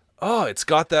 oh, it's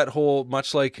got that whole,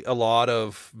 much like a lot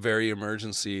of Very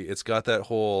Emergency, it's got that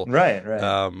whole right.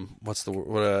 What's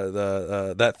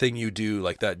the that thing you do,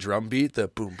 like that drum beat, the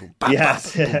boom boom bop,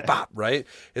 yes. bop, boom, bop, right?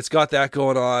 It's got that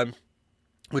going on,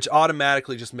 which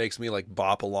automatically just makes me like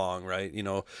bop along, right? You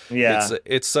know,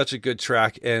 it's such a good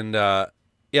track. And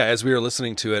as we were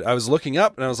listening to it, I was looking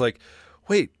up and I was like,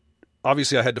 wait,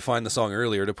 obviously I had to find the song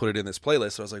earlier to put it in this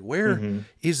playlist. So I was like, where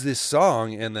is this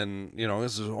song? And then, you know,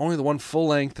 this is only the one full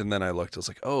length. And then I looked, I was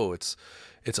like, oh, it's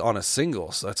on a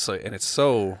single. So that's like, and it's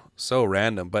so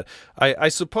random. But I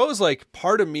suppose like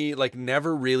part of me like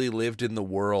never really lived in the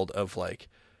world of like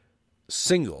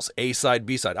singles, A-side,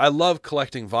 B-side. I love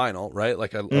collecting vinyl, right?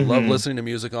 Like I love listening to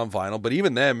music on vinyl, but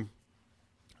even then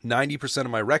 90%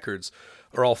 of my records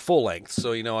are all full length.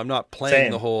 So, you know, I'm not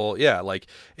playing the whole, like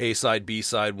A-side,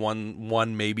 B-side,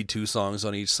 one, maybe 2 songs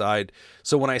on each side.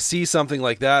 So when I see something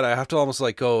like that, I have to almost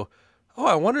like go, oh,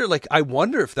 I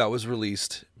wonder if that was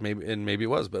released, maybe it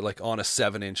was, but like on a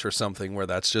 7-inch or something where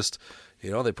that's just,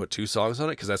 you know, they put 2 songs on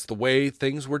it because that's the way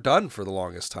things were done for the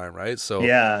longest time, right? So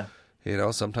you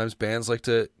know, sometimes bands like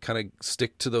to kind of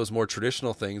stick to those more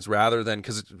traditional things rather than,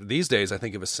 because these days I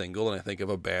think of a single and I think of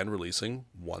a band releasing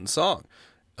 1 song,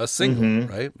 a single,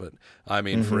 right? But I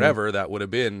mean, forever that would have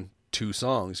been 2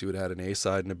 songs. You would have had an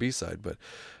A-side and a B-side. But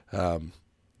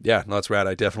Yeah, no, that's rad.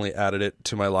 I definitely added it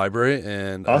to my library,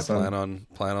 and Awesome.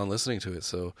 I plan on listening to it.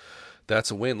 So that's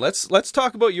a win. Let's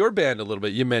talk about your band a little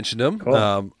bit. You mentioned them.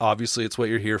 Cool. Obviously, it's what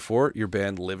you're here for. Your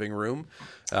band, Living Room.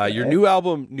 Your new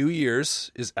album, New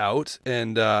Year's, is out,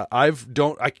 and I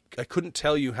couldn't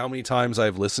tell you how many times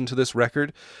I've listened to this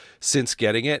record since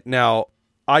getting it. Now,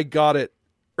 I got it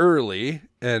early,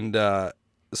 and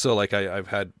so like I've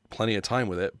had plenty of time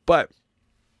with it. But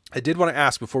I did want to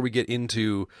ask before we get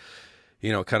into,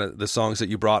 kind of the songs that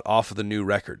you brought off of the new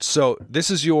record. So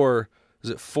this is is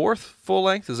it fourth full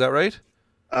length? Is that right?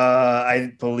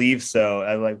 I believe so.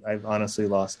 I've honestly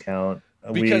lost count.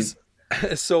 Because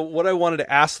so what I wanted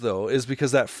to ask though is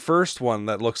because that first one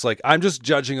that looks like I'm just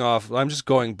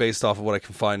going based off of what I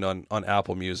can find on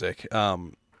Apple Music.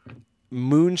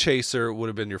 Moon Chaser would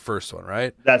have been your first one,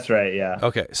 right? That's right. Yeah.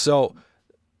 Okay. So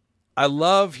I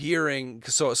love hearing,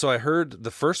 so I heard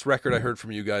the first record I heard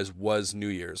from you guys was New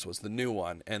Year's, was the new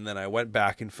one. And then I went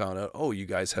back and found out, oh, you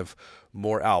guys have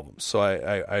more albums. So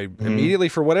I immediately,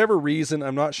 for whatever reason,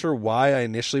 I'm not sure why I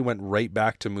initially went right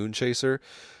back to Moon Chaser.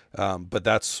 But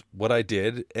that's what I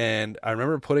did. And I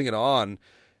remember putting it on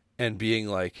and being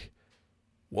like,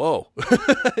 whoa,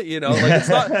 like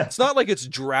it's not like it's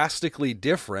drastically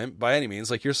different by any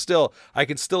means. Like I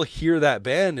can still hear that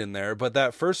band in there, but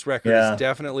that first record is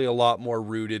definitely a lot more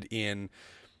rooted in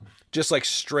just like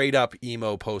straight up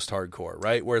emo post-hardcore,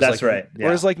 right? Whereas that's right. Yeah.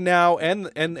 Whereas like now, and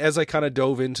as I kind of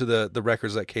dove into the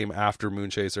records that came after Moon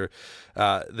Chaser,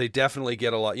 they definitely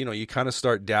get a lot, you kind of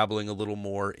start dabbling a little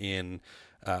more in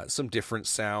some different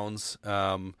sounds.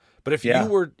 But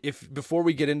if before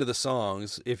we get into the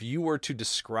songs, if you were to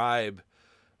describe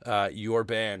your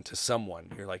band to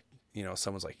someone, you're like,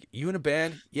 someone's like, you in a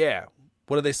band? Yeah.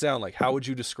 What do they sound like? How would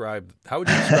you describe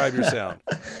your sound?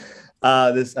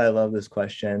 I love this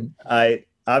question. I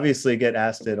obviously get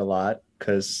asked it a lot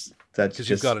because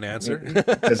you've got an answer.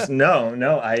 Because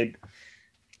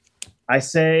I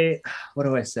say, what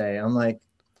do I say? I'm like,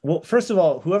 well, first of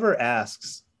all, whoever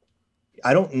asks,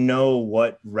 I don't know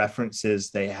what references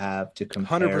they have to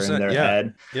compare in their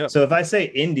head. Yep. So if I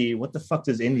say indie, what the fuck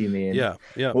does indie mean?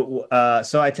 Yeah.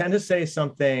 So I tend to say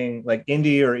something like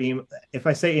indie or emo. If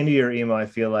I say indie or emo, I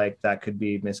feel like that could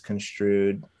be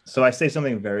misconstrued. So I say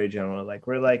something very general, like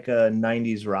we're like a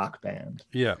 90s rock band.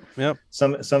 Yeah. Yep.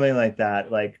 Something like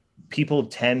that. Like people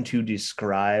tend to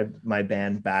describe my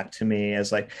band back to me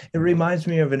as like, it reminds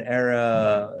me of an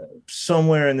era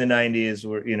somewhere in the 90s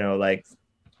where, like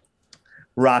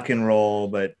rock and roll,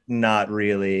 but not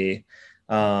really.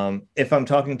 If I'm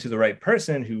talking to the right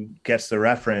person who gets the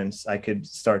reference, I could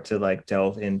start to like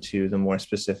delve into the more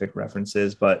specific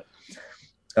references. But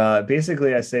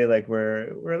basically, I say like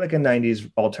we're like a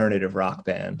 90s alternative rock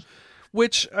band.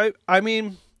 Which I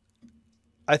mean,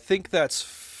 I think that's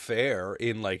fair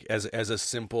in like as a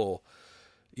simple,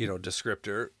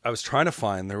 descriptor. I was trying to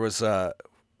find there was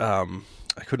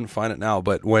I couldn't find it now,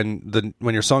 but when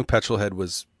your song Petrolhead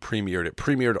was premiered, it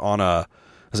premiered on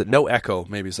was it No Echo?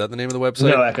 Maybe is that the name of the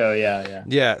website? No Echo, yeah.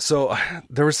 Yeah. So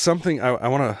there was something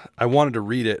I wanted to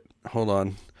read it. Hold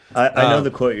on. I know the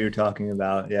quote you're talking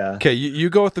about. Yeah. Okay, you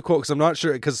go with the quote because I'm not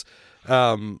sure. Because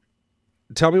tell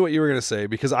me what you were going to say,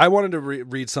 because I wanted to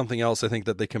read something else. I think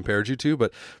that they compared you to,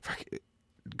 but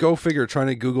go figure. Trying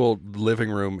to Google Living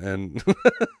Room and.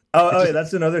 Oh,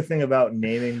 that's another thing about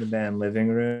naming the band Living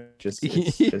Room. It's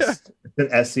an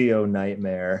SEO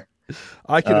nightmare.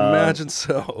 I can imagine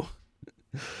so.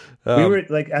 We were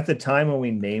like at the time when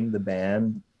we named the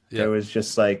band, there was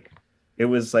just like it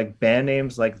was like band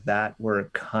names like that were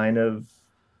kind of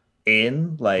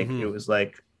in like it was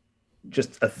like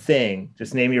just a thing.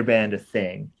 Just name your band a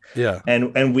thing. Yeah.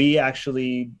 And we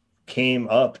actually came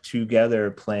up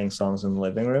together playing songs in the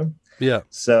living room. Yeah.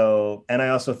 So, and I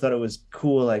also thought it was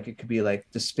cool. Like it could be like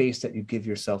the space that you give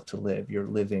yourself to live, your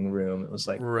living room. It was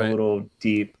like a little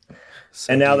deep.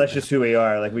 So and now that's just who we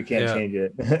are. Like we can't change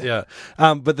it. Yeah.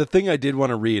 But the thing I did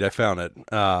want to read, I found it.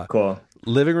 Cool.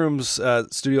 Living Room's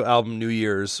studio album New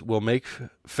Year's will make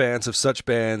fans of such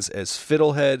bands as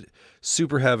Fiddlehead,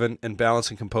 Super Heaven, and Balance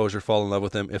and Composure fall in love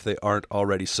with them if they aren't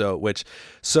already so.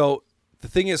 So the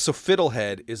thing is,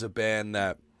 Fiddlehead is a band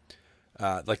that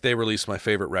like they released my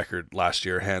favorite record last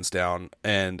year, hands down.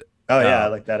 And I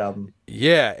like that album.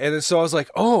 Yeah, and so I was like,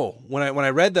 when I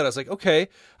read that, I was like, okay,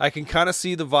 I can kind of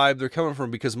see the vibe they're coming from,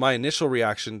 because my initial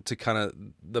reaction to kind of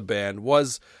the band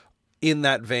was in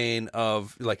that vein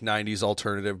of like 90s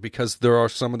alternative, because there are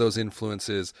some of those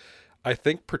influences. I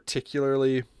think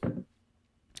particularly,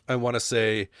 I want to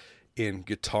say in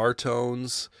guitar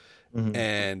tones,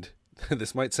 and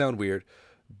this might sound weird,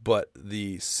 but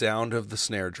the sound of the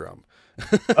snare drum.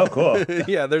 Oh, cool.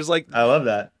 Yeah, there's like I love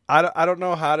that. I don't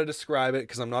know how to describe it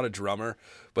because I'm not a drummer,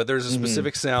 but there's a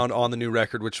specific sound on the new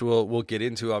record which we'll get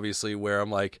into obviously, where I'm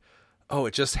like, oh,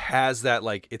 it just has that,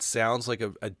 like, it sounds like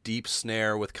a deep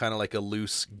snare with kind of like a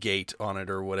loose gate on it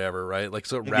or whatever, right? Like,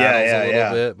 so it rattles a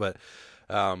little bit,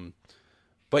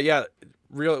 but yeah,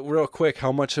 real quick,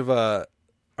 how much of a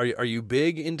are you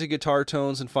big into guitar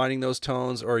tones and finding those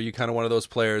tones, or are you kind of one of those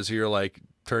players who you're like,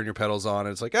 turn your pedals on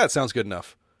and it's like, it sounds good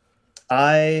enough?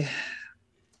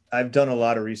 I've done a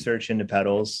lot of research into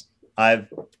pedals. I've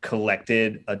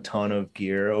collected a ton of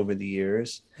gear over the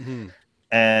years.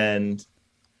 And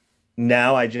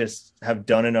now I just have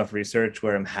done enough research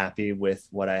where I'm happy with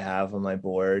what I have on my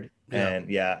board. And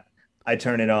I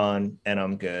turn it on and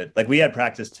I'm good. Like, we had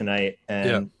practice tonight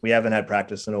and we haven't had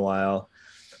practice in a while,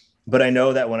 but I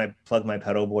know that when I plug my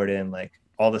pedal board in, like,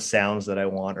 all the sounds that I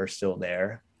want are still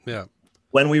there. Yeah.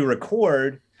 When we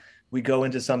record, we go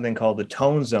into something called the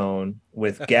Tone Zone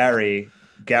with Gary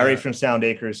from Sound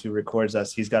Acres, who records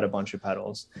us. He's got a bunch of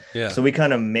pedals. Yeah. So we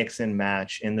kind of mix and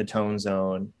match in the Tone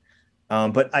Zone.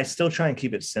 But I still try and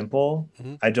keep it simple.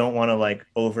 I don't want to like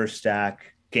overstack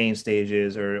gain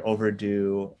stages or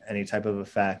overdo any type of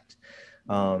effect.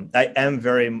 I am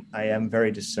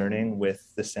very discerning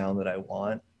with the sound that I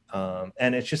want.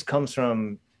 And it just comes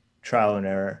from trial and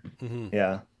error.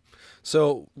 Yeah.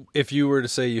 So if you were to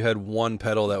say you had one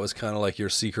pedal that was kind of like your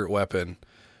secret weapon,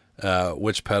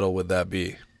 which pedal would that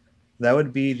be? That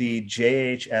would be the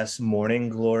JHS Morning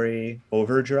Glory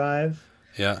Overdrive.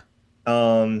 Yeah.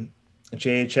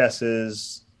 JHS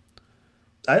is,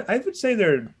 I would say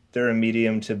they're a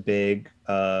medium to big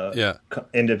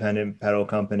independent pedal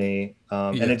company.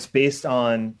 And it's based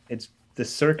on, the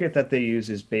circuit that they use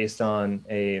is based on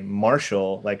a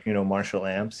Marshall, like, Marshall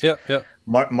amps. Yeah.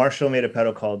 Marshall made a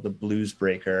pedal called the Blues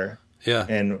Breaker. Yeah.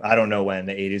 And I don't know when,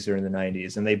 the 80s or in the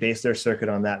 90s. And they based their circuit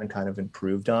on that and kind of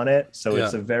improved on it. So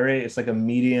it's like a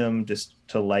medium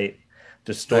to light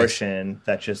distortion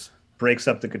that just breaks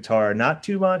up the guitar. Not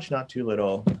too much, not too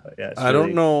little. Yeah, I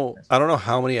don't know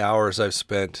how many hours I've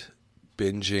spent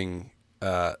binging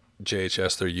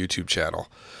JHS, their YouTube channel.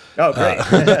 Oh, great.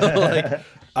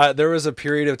 There was a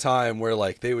period of time where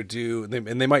like they would do,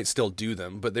 and they might still do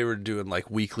them, but they were doing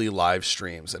like weekly live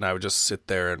streams, and I would just sit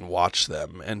there and watch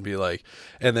them and be like,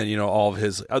 and then all of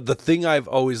his the thing I've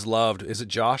always loved, is it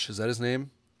Josh? Is that his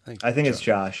name? I think it's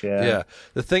Josh. Yeah. Yeah.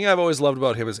 The thing I've always loved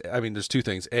about him is, there's two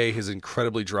things. A, his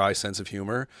incredibly dry sense of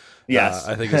humor. Yes.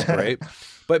 I think it's great.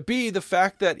 But B, the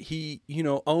fact that he,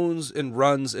 owns and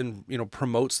runs and,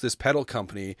 promotes this pedal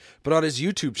company, but on his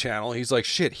YouTube channel, he's like,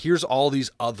 shit, here's all these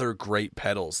other great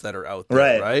pedals that are out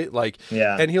there. Right. Like,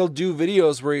 and he'll do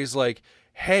videos where he's like,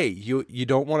 hey, you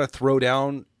don't want to throw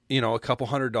down, a couple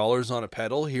 $100 on a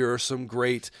pedal. Here are some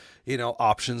great,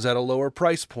 options at a lower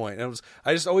price point. And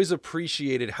I just always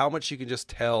appreciated how much you can just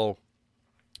tell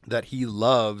that he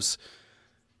loves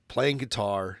playing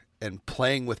guitar and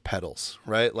playing with pedals,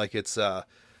 right? Like it's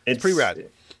pretty rad.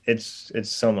 It's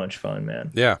so much fun,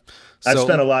 man. Yeah. I've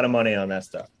spent a lot of money on that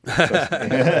stuff.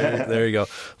 There you go.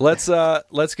 Let's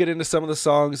get into some of the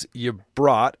songs you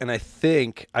brought. And I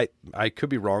think I could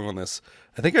be wrong on this.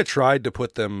 I think I tried to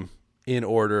put them in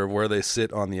order of where they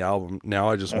sit on the album.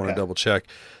 Now I just want to double check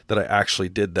that I actually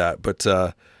did that. But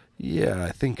yeah,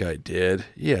 I think I did.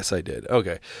 Yes, I did.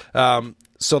 Okay.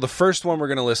 So the first one we're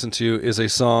going to listen to is a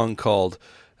song called,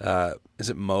 is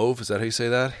it Mauve? Is that how you say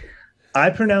that? I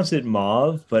pronounce it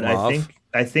Mauve, but Mauve?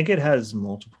 I think it has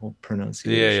multiple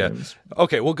pronunciations. Yeah.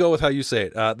 Okay, we'll go with how you say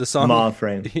it. The song Mauve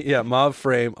Frame. Yeah, Mauve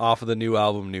Frame off of the new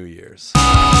album New Year's.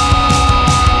 Time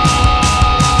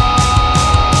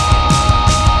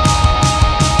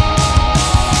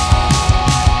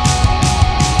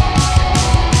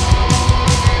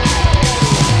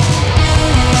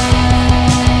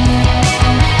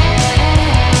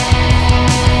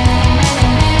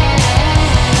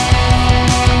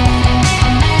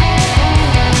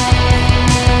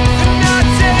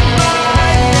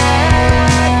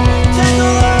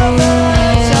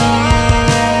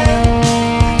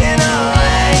in a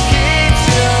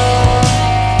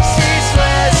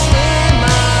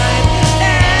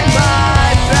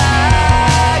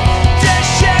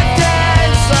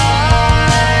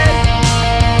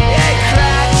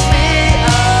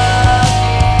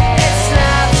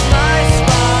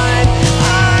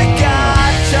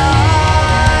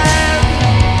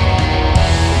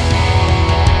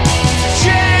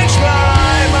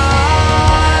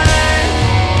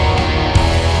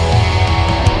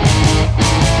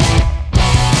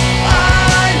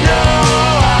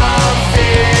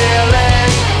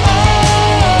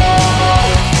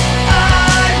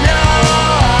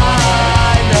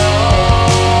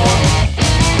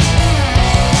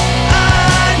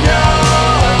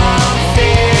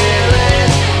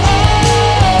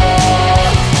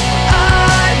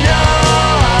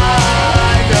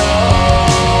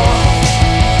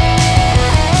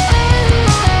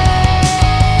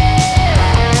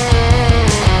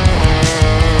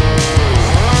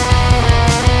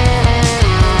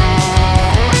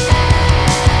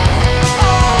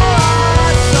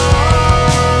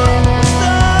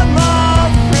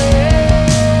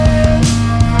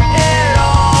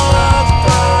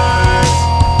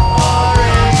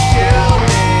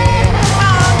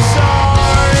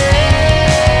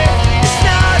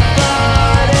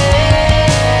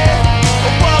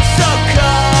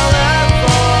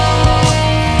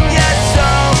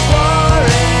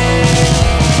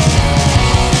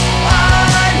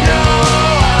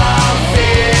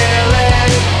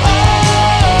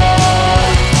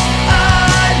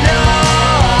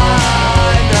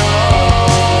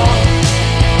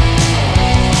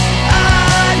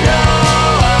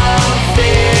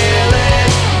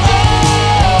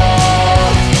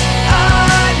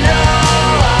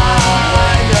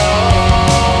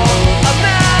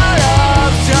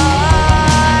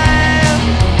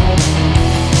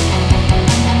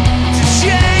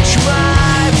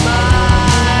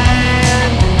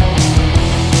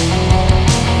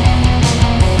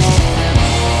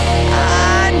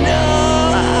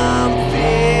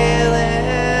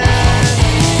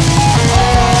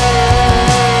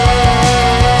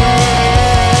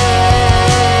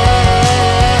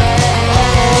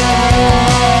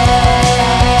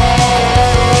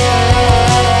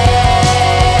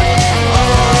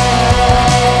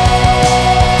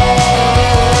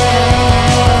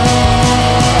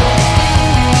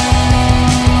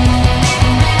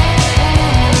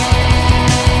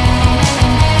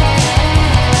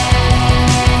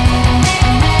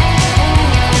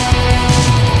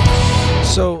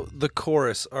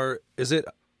chorus, is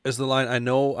the line, I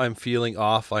know I'm feeling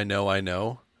off, I know.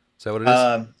 Is that what it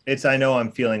is? It's I know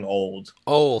I'm feeling old.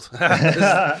 Old.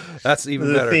 That's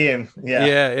even better. The theme.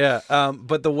 Yeah.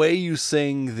 But the way you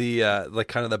sing the like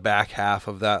kind of the back half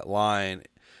of that line,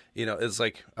 it's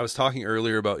like I was talking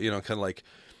earlier about, kind of like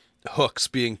hooks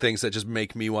being things that just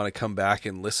make me want to come back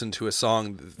and listen to a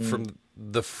song. From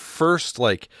the first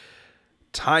like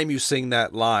time you sing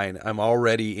that line, I'm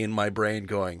already in my brain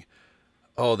going,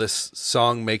 oh, this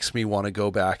song makes me want to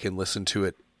go back and listen to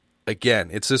it again.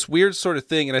 It's this weird sort of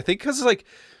thing. And I think because like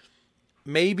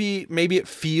maybe it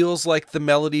feels like the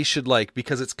melody should like,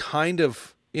 because it's kind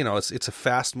of, it's a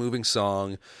fast moving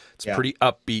song. It's pretty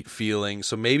upbeat feeling.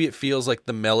 So maybe it feels like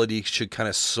the melody should kind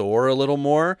of soar a little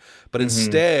more, but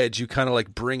instead you kind of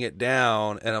like bring it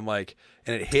down, and I'm like,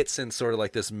 and it hits in sort of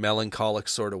like this melancholic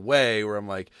sort of way where I'm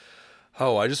like,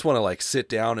 oh, I just want to like sit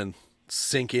down and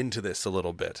sink into this a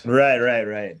little bit.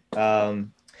 Right.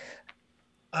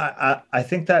 I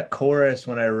think that chorus,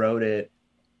 when I wrote it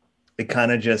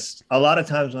kind of just, a lot of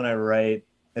times when I write,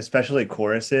 especially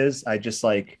choruses, I just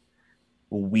like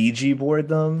Ouija board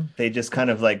them. They just kind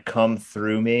of like come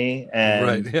through me. And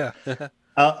right, yeah.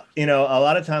 a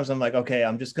lot of times I'm like, okay,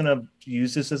 I'm just gonna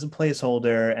use this as a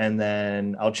placeholder and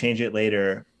then I'll change it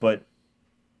later. But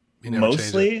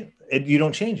mostly you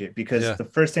don't change it, because the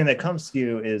first thing that comes to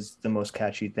you is the most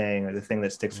catchy thing, or the thing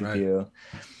that sticks with you.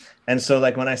 And so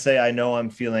like when I say I know I'm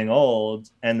feeling old,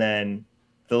 and then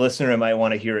the listener might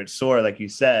want to hear it soar, like you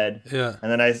said. Yeah.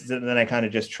 And then I kind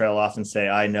of just trail off and say,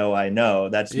 I know.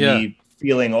 That's me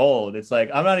feeling old. It's like,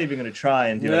 I'm not even going to try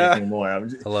and do anything more. I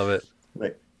love it.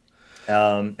 Like,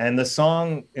 and the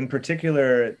song in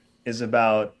particular is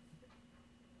about,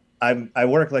 I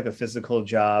work like a physical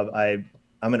job.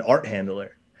 I'm an art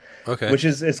handler. Okay. Which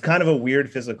is, it's kind of a weird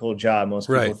physical job. Most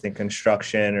people think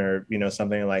construction or,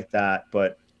 something like that,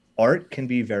 but art can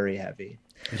be very heavy.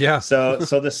 Yeah. So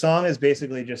the song is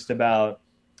basically just about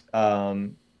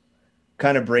kind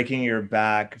of breaking your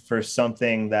back for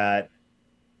something that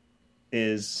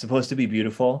is supposed to be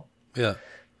beautiful. Yeah.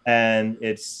 And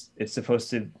it's supposed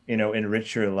to,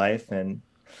 enrich your life,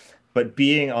 but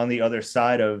being on the other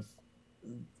side of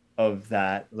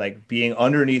that, like being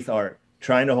underneath art,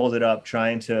 trying to hold it up,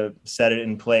 trying to set it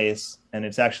in place, and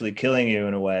it's actually killing you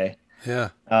in a way. Yeah.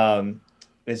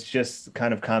 It's just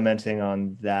kind of commenting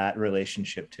on that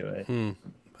relationship to it.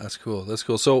 That's cool.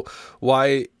 So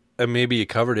why, and maybe you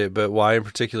covered it, but why in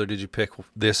particular did you pick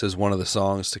this as one of the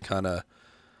songs to kind of,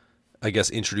 I guess,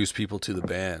 introduce people to the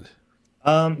band?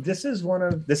 This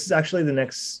is actually the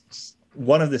next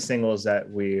one of the singles that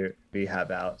we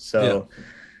have out. So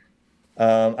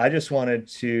I just wanted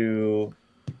to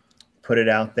put it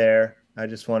out there. I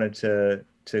just wanted to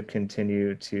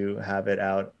continue to have it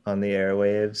out on the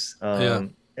airwaves.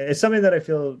 It's something that I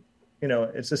feel,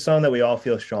 it's a song that we all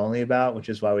feel strongly about, which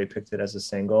is why we picked it as a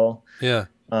single. Yeah.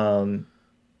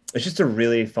 It's just a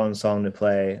really fun song to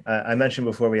play. I mentioned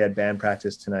before we had band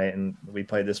practice tonight, and we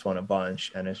played this one a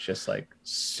bunch, and it's just like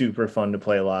super fun to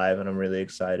play live, and I'm really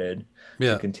excited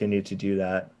to continue to do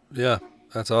that. Yeah,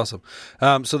 that's awesome.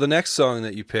 So the next song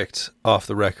that you picked off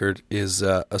the record is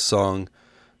a song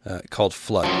called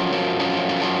Flood.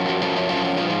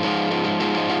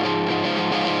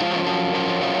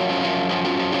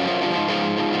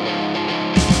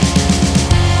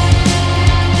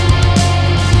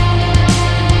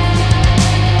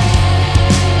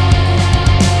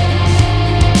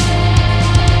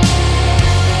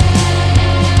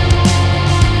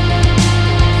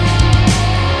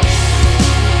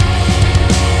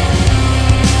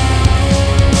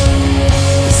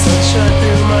 Sunshine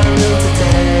through my room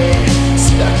today,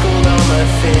 speckled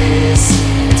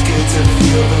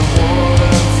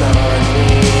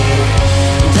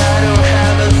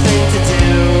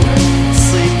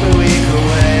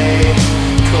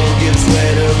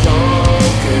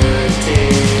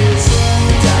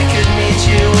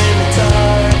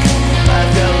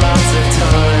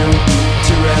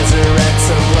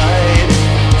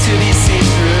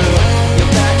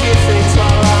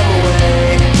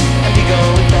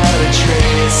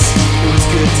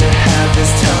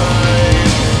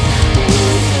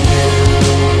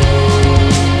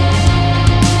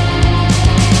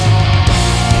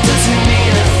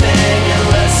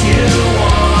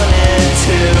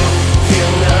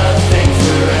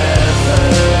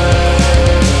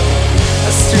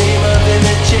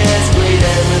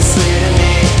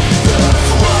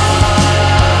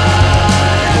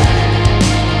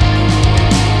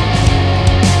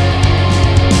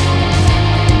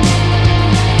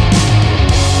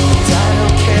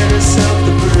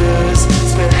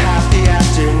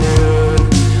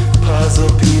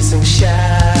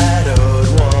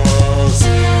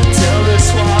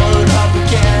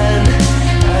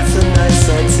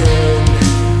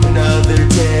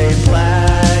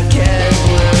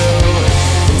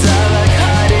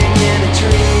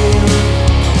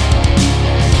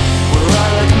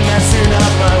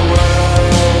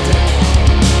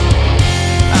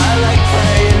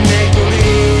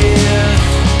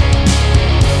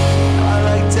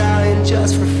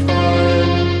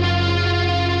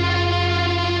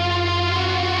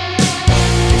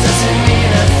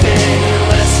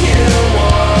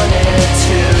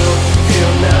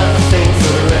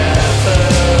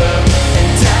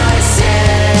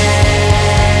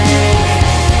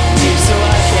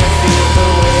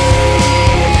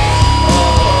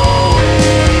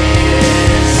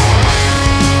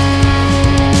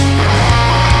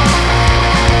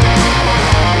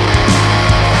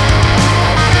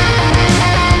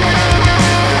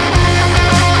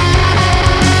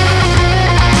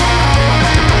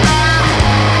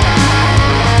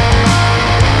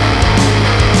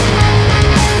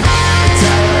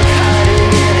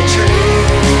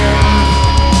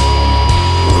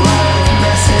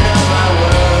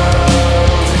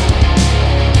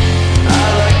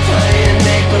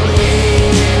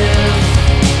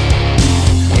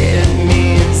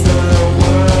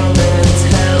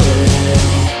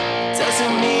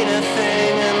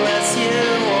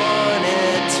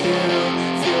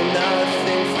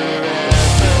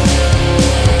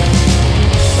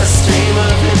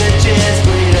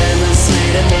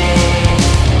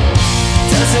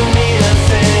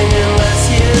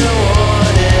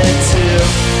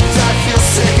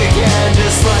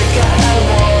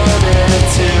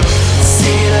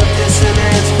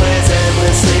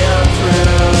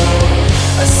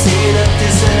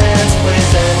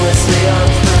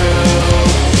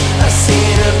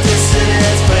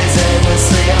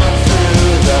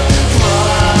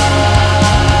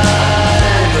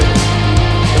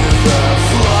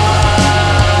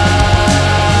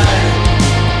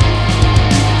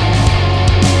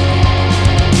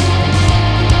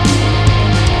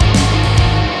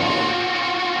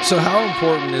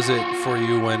is it for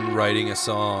you when writing a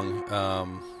song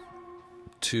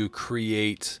to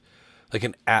create like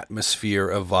an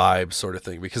atmosphere, a vibe sort of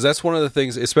thing? Because that's one of the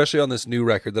things, especially on this new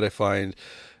record, that I find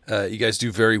you guys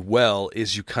do very well,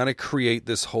 is you kind of create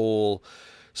this whole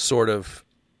sort of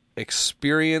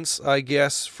experience, I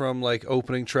guess, from like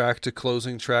opening track to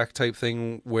closing track type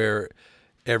thing, where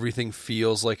everything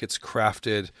feels like it's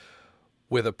crafted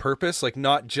with a purpose, like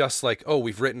not just like, oh,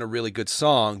 we've written a really good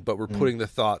song, but we're putting the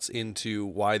thoughts into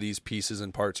why these pieces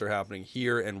and parts are happening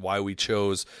here and why we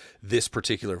chose this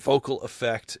particular vocal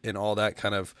effect and all that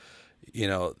kind of, you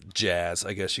know, jazz,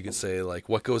 I guess you could say. Like,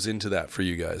 what goes into that for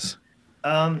you guys?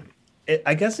 I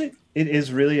guess it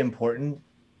is really important.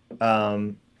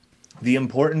 The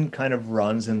important kind of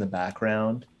runs in the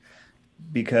background,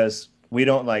 because we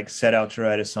don't like set out to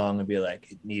write a song and be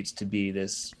like, it needs to be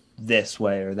this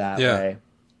way or that way.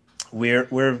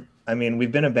 I mean,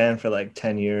 we've been a band for like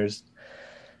 10 years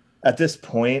at this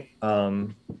point.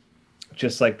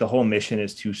 Just like the whole mission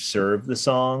is to serve the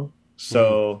song.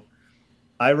 So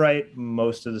I write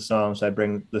most of the songs. I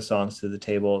bring the songs to the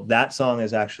table. That song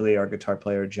is actually our guitar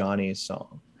player Johnny's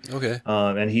song. Okay.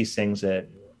 And he sings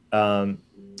it. And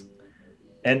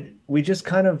we just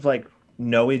kind of like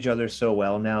know each other so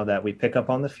well now that we pick up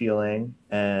on the feeling.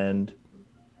 And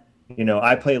you know,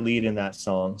 I play lead in that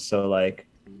song, so like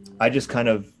I just kind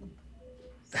of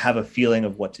have a feeling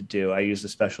of what to do. I use a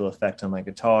special effect on my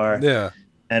guitar. Yeah.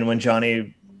 And when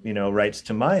Johnny, you know, writes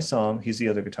to my song, he's the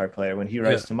other guitar player. When he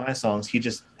writes to my songs, he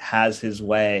just has his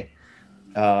way.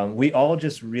 We all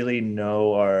just really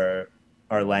know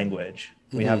our language.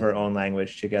 We have our own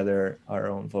language together, our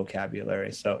own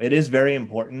vocabulary. So it is very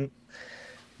important,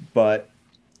 but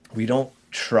we don't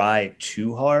try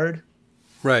too hard.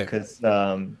 Right. Because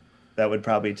that would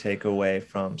probably take away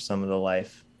from some of the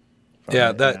life.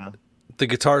 The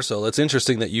guitar solo. It's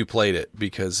interesting that you played it,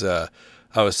 because I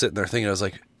was sitting there thinking, I was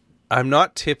like, I'm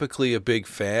not typically a big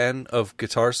fan of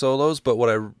guitar solos, but what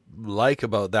I like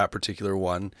about that particular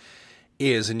one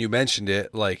is, and you mentioned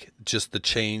it, like just the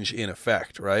change in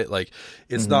effect, right? Like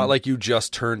it's not like you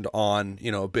just turned on,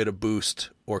 you know, a bit of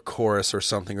boost or chorus or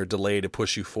something or delay to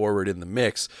push you forward in the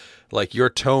mix. Like your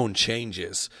tone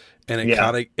changes. And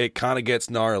it kind of gets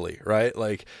gnarly, right?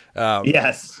 Like,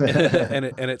 yes, and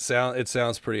it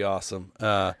sounds pretty awesome.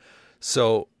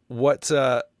 So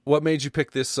what made you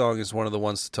pick this song as one of the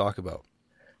ones to talk about?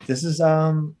 This is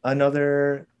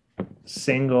another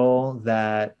single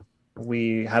that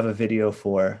we have a video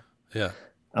for. Yeah.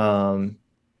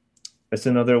 It's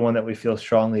another one that we feel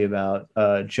strongly about.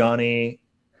 Johnny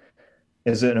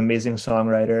is an amazing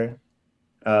songwriter.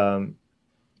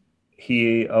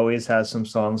 He always has some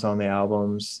songs on the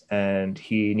albums, and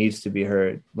he needs to be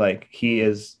heard. Like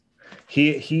he's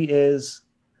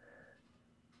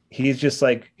just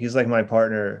like, he's like my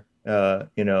partner.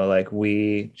 You know, like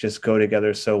we just go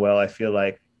together so well. I feel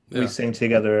like we sing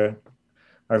together,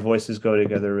 our voices go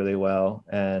together really well.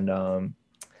 And I'm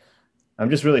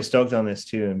just really stoked on this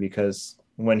tune, because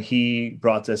when he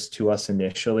brought this to us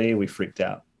initially, we freaked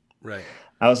out. Right.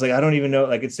 I was like, I don't even know,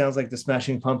 like, it sounds like the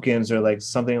Smashing Pumpkins or like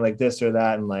something like this or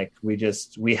that. And like, we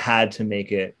had to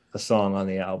make it a song on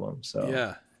the album. So,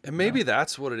 yeah. And maybe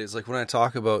that's what it is. Like when I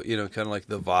talk about, you know, kind of like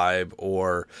the vibe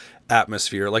or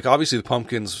atmosphere, like obviously the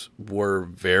Pumpkins were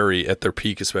very, at their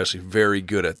peak especially, very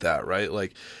good at that, right?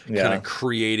 Like kind of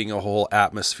creating a whole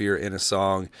atmosphere in a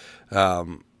song.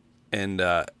 And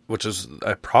which is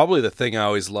probably the thing I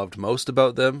always loved most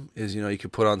about them is, you know, you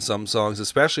could put on some songs,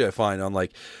 especially I find on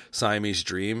like Siamese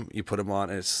Dream, you put them on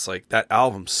and it's like that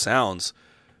album sounds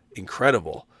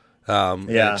incredible.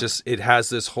 It has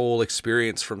this whole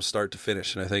experience from start to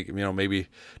finish. And I think, you know, maybe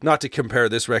not to compare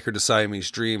this record to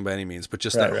Siamese Dream by any means, but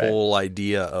just whole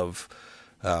idea of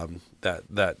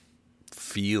that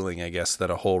feeling, I guess,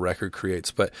 that a whole record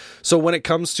creates. But so when it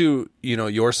comes to, you know,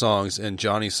 your songs and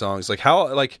Johnny's songs,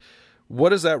 like what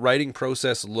does that writing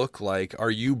process look like? Are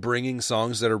you bringing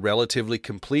songs that are relatively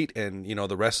complete and, you know,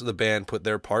 the rest of the band put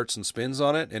their parts and spins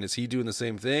on it? And is he doing the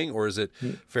same thing, or is it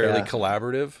fairly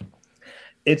collaborative?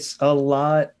 It's a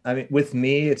lot. I mean, with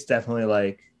me, it's definitely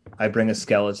like I bring a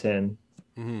skeleton.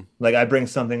 Like I bring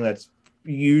something that's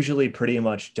usually pretty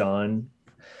much done.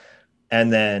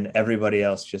 And then everybody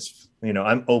else just, you know,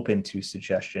 I'm open to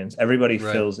suggestions. Everybody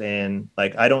fills in.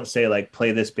 Like, I don't say like,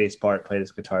 play this bass part, play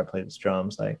this guitar, play this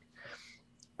drums. Like,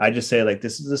 I just say like,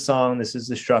 this is the song, this is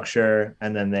the structure.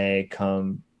 And then they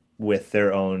come with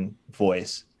their own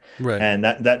voice. Right. And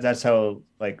that's how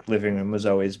like Living Room has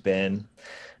always been.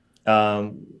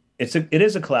 It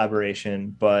is a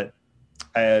collaboration, but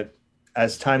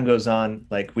as time goes on,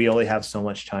 like we only have so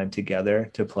much time together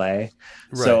to play.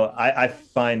 Right. So I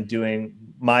find doing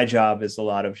my job is a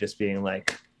lot of just being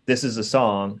like, this is a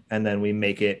song, and then we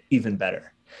make it even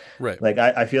better. Right. Like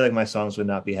I feel like my songs would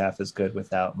not be half as good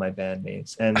without my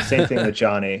bandmates. And same thing with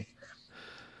Johnny.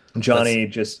 Johnny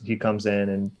he comes in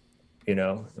and, you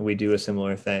know, we do a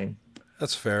similar thing.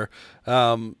 That's fair.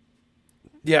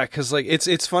 Yeah, because like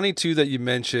it's funny too that you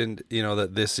mentioned, you know,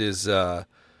 that this is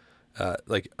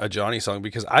like a Johnny song,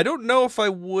 because I don't know if I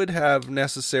would have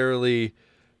necessarily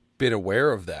been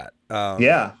aware of that.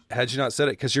 Had you not said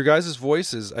it, because your guys'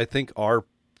 voices I think are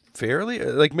fairly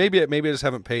like maybe I just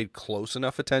haven't paid close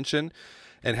enough attention,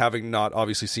 and having not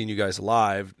obviously seen you guys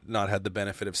live, not had the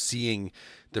benefit of seeing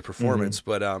the performance,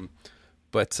 but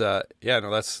yeah, no,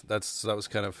 that was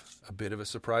kind of a bit of a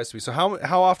surprise to me. So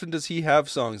how often does he have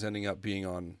songs ending up being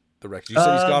on the record? You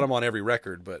said he's got them on every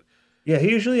record, but yeah, he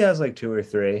usually has like 2 or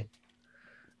 3.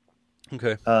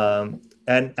 Okay.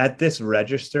 And at this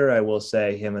register, I will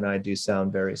say him and I do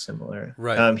sound very similar.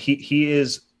 Right. He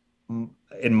is,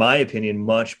 in my opinion,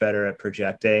 much better at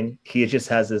projecting. He just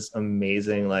has this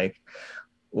amazing, like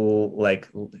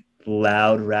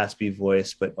loud, raspy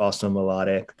voice, but also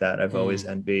melodic that I've always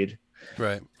envied.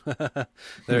 Right.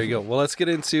 There you go. Well, let's get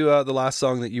into the last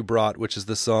song that you brought, which is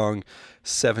the song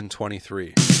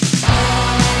 723.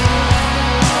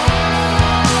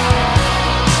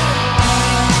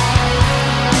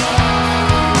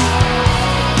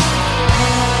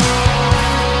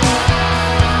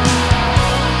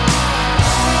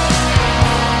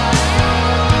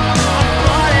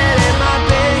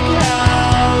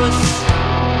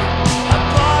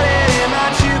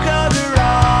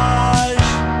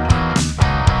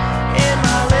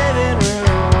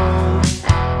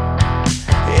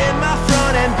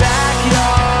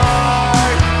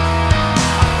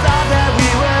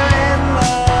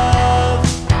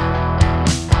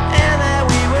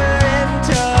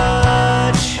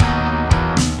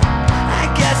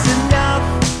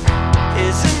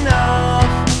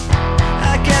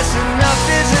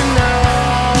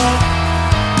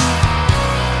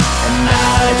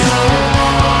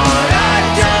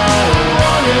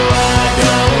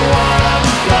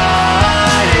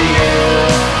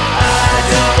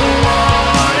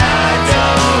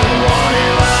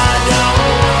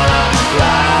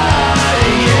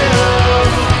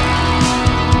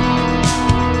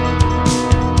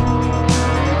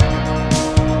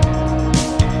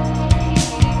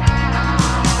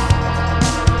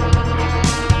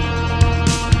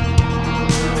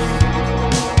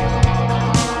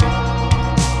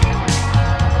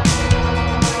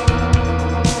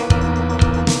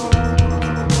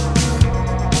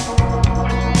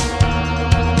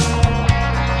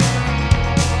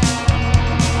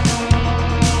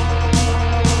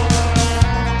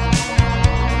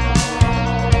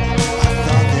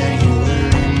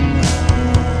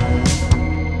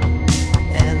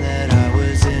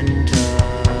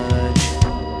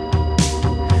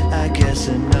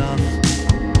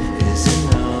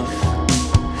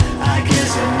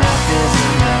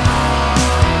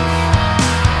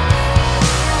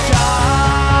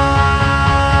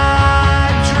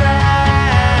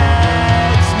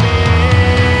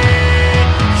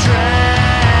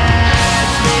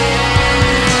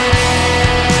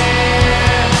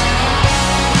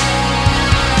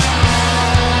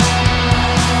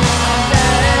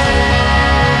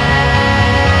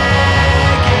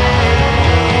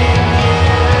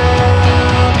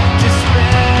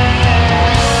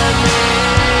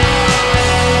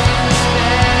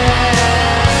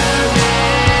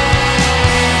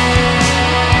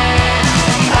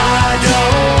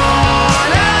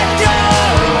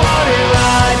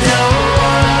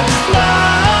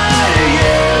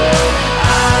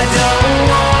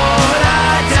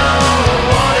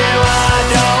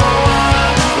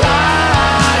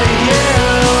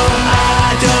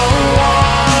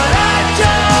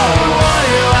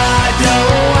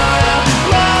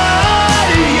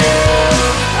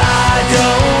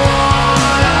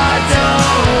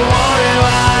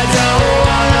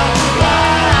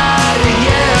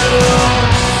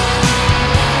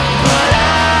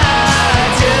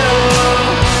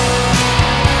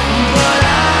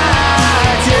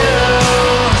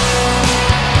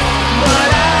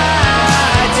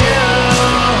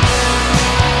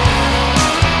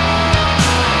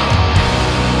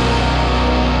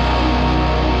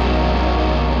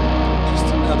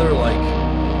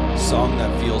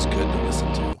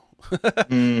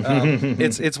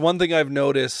 It's one thing I've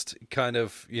noticed, kind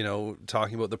of, you know,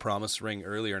 talking about the Promise Ring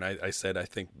earlier, and I said I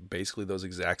think basically those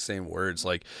exact same words.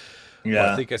 Like,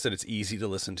 well, I think I said it's easy to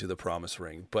listen to the Promise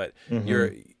Ring, but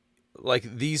you're like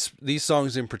these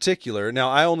songs in particular. Now,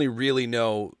 I only really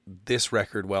know this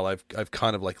record well. I've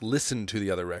kind of like listened to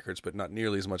the other records, but not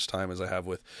nearly as much time as I have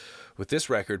with this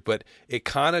record. But it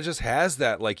kind of just has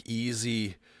that like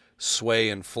easy sway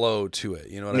and flow to it.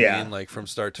 You know what I mean? Like from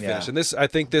start to finish. And I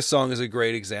think this song is a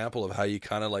great example of how you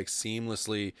kind of like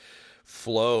seamlessly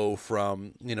flow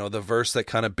from, you know, the verse that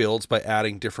kind of builds by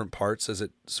adding different parts as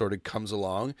it sort of comes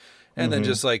along, and then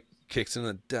just like kicks in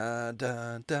the da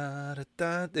da da da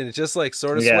da, and it just like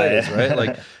sort of sways, right?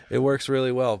 Like it works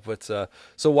really well. But so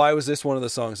why was this one of the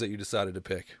songs that you decided to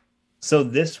pick? So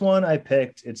this one I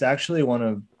picked, it's actually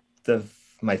one of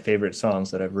my favorite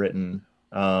songs that I've written.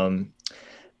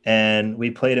 And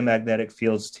we played a Magnetic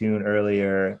Fields tune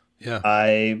earlier. Yeah.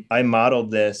 I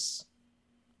modeled this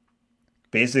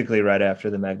basically right after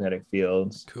the Magnetic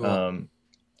Fields. Cool.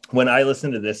 When I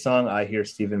listen to this song, I hear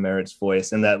Stephen Merritt's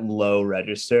voice in that low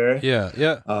register. Yeah,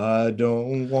 yeah. I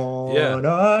don't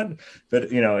want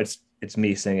but you know, it's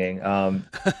me singing.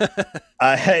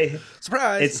 I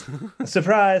surprise. It's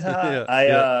surprise.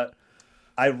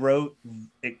 I wrote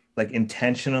it, like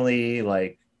intentionally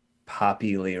like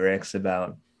poppy lyrics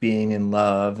about being in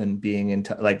love and being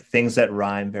into like things that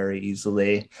rhyme very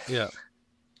easily. Yeah.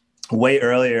 Way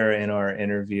earlier in our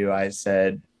interview, I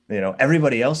said, you know,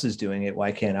 everybody else is doing it.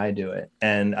 Why can't I do it?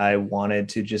 And I wanted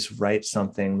to just write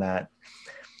something that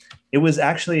it was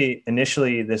actually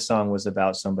initially this song was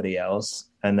about somebody else.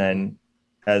 And then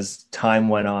as time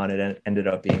went on, it ended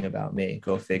up being about me.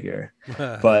 Go figure.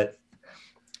 But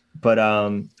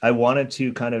I wanted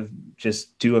to kind of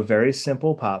just do a very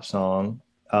simple pop song.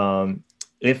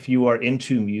 If you are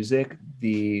into music,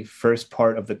 the first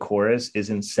part of the chorus is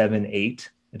in 7/8.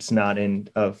 It's not in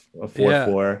a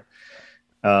 4/4.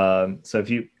 So if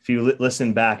you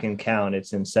listen back and count,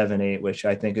 it's in 7/8, which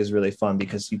I think is really fun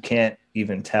because you can't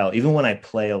even tell. Even when I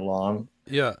play along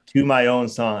to my own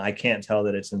song, I can't tell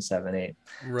that it's in 7/8.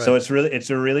 Right. So it's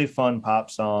a really fun pop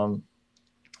song.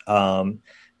 And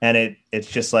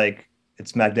it's just like,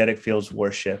 it's Magnetic Fields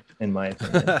worship, in my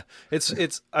opinion.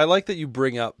 I like that you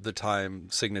bring up the time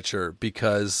signature,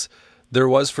 because there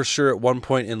was for sure at one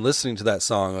point in listening to that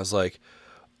song, I was like,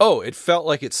 oh, it felt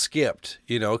like it skipped,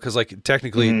 you know, because like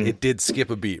technically it did skip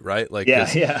a beat, right? Like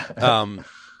and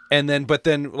then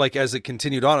like as it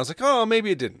continued on, I was like, oh,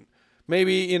 maybe it didn't.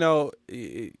 Maybe, you know,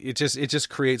 it just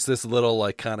creates this little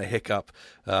like kind of hiccup,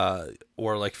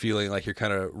 or like feeling like you're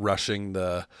kind of rushing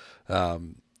the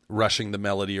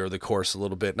melody or the chorus a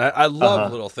little bit. And I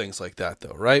love little things like that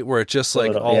though, right? Where it just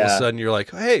like all of a sudden you're like,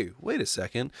 hey, wait a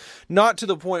second. Not to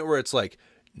the point where it's like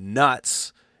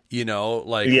nuts, you know,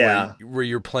 like where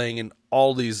you're playing in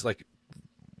all these like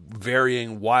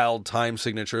varying wild time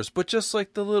signatures, but just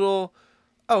like the little,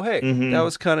 oh, hey, that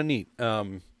was kind of neat,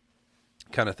 kind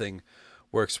of thing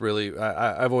works really.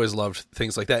 I've always loved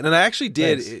things like that. And I actually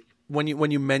did when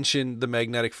you mentioned the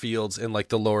Magnetic Fields and like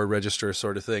the lower register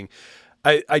sort of thing,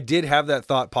 I did have that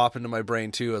thought pop into my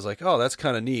brain too. I was like, oh, that's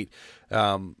kind of neat.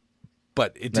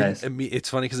 But it didn't. It's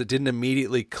funny because it didn't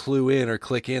immediately clue in or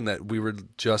click in that we were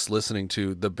just listening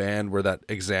to the band where that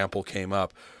example came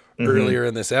up earlier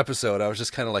in this episode. I was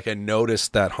just kind of like, I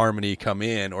noticed that harmony come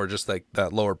in, or just like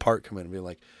that lower part come in, and be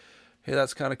like, hey,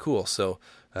 that's kind of cool. So,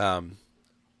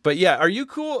 but yeah, are you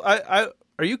cool? Are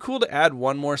you cool to add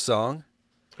one more song?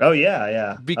 Oh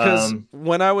yeah. Because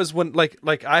when I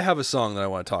have a song that I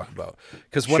want to talk about,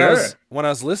 because when I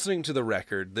was listening to the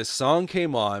record, this song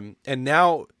came on, and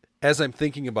now, as I'm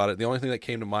thinking about it, the only thing that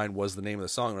came to mind was the name of the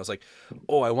song. And I was like,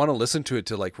 oh, I want to listen to it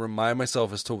to like remind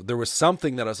myself as to, there was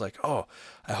something that I was like, oh,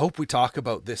 I hope we talk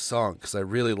about this song because I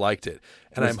really liked it.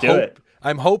 And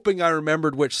I'm hoping I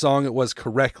remembered which song it was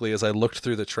correctly as I looked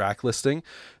through the track listing.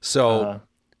 So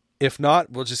if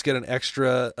not, we'll just get an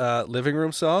extra living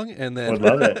room song, and then would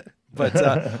love it. But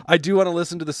I do want to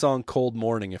listen to the song Cold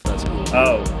Morning, if that's cool.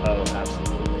 Oh,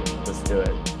 absolutely. Let's do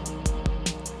it.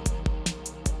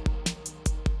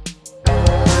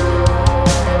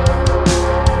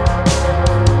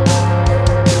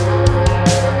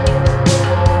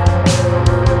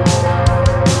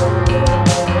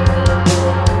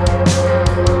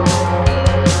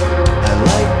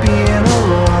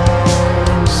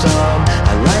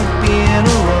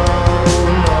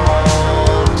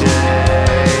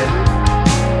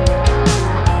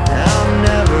 I'm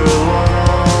never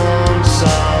alone.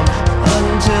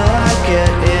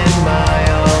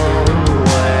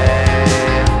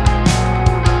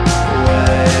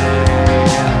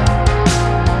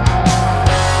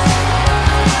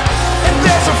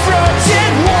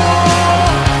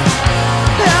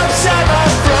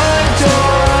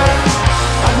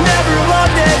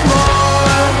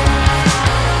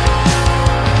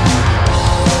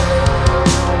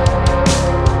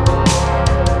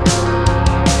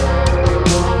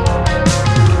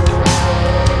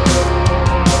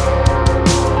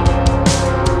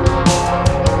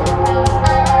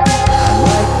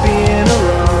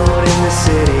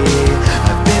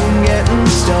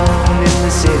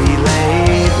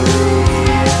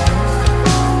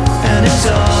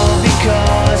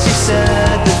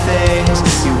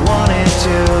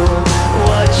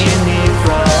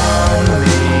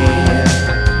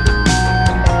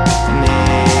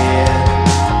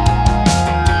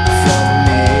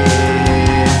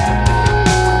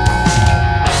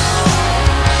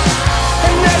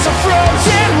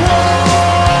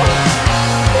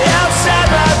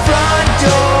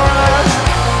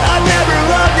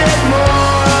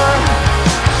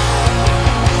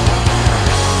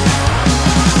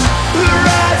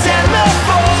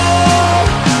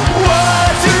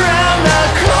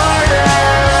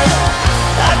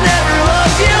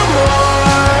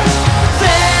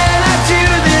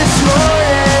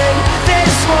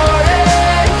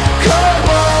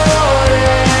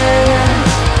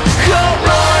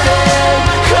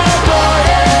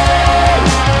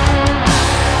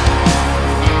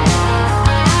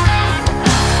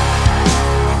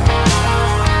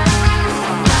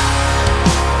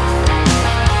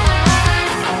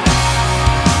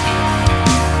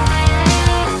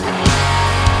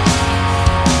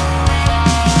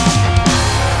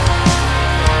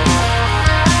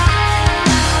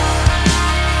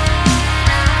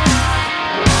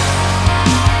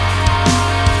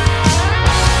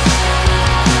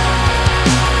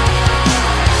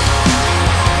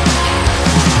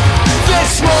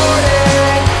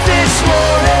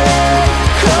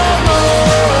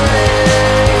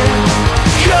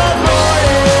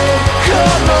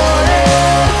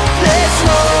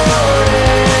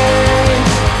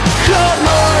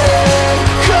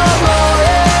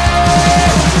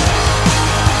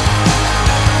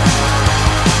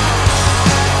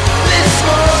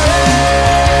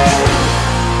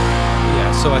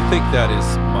 that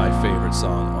is my favorite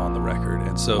song on the record.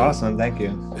 And so awesome. Thank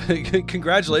you.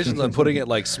 Congratulations on putting it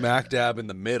like smack dab in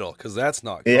the middle, because that's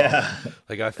not common. Yeah.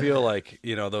 Like I feel like,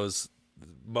 those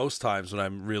most times when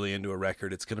I'm really into a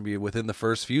record, it's going to be within the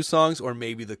first few songs or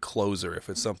maybe the closer if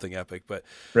it's something epic. But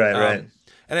right.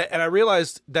 And I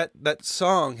realized that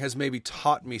song has maybe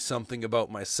taught me something about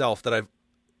myself that I've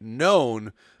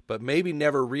known but maybe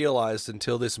never realized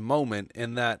until this moment,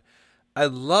 in that I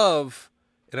love,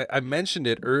 and I mentioned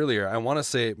it earlier, I want to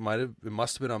say it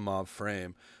must have been on Mob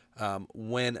Frame,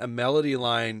 when a melody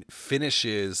line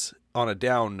finishes on a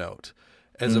down note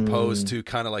as opposed to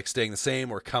kind of like staying the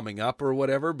same or coming up or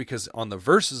whatever, because on the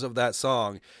verses of that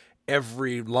song,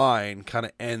 every line kind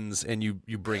of ends and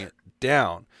you bring it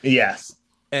down. Yes.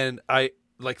 And I,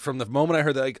 like, from the moment I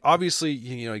heard that, like, obviously,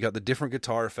 you got the different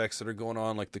guitar effects that are going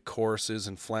on, like the choruses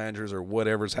and flangers or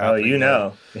whatever's happening. Oh, you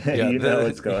know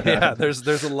what's going on. Yeah,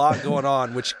 there's a lot going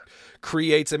on, which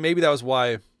creates, and maybe that was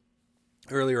why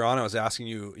earlier on I was asking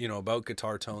you, about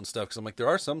guitar tone stuff, because I'm like, there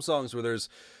are some songs where there's,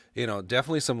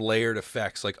 definitely some layered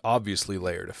effects, like obviously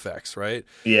layered effects, right?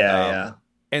 Yeah.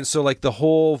 And so, like, the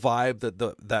whole vibe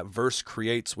that verse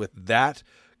creates with that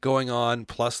going on,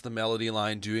 plus the melody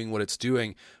line doing what it's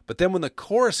doing. But then when the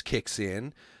chorus kicks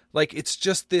in, like, it's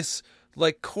just this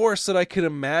like chorus that I could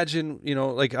imagine,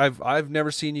 like I've never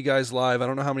seen you guys live. I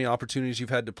don't know how many opportunities you've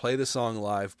had to play the song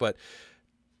live, but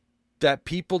that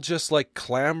people just like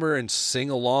clamor and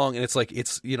sing along. And it's like,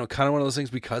 it's, kind of one of those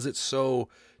things, because it's so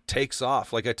takes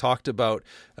off. Like I talked about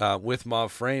with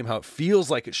Mob Frame, how it feels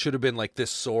like it should have been like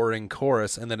this soaring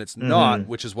chorus, and then it's not,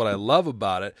 which is what I love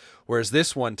about it. Whereas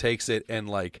this one takes it and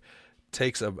like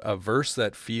takes a verse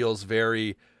that feels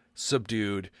very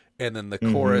subdued, and then the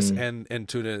chorus and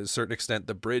to a certain extent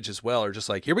the bridge as well are just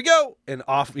like, here we go, and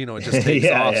off, it just takes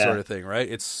off sort of thing, right?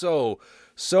 It's so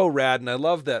rad, and I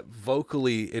love that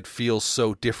vocally it feels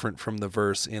so different from the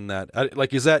verse in that.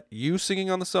 Like, is that you singing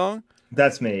on the song?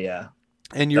 That's me, yeah.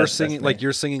 And you're singing, like,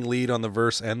 you're singing lead on the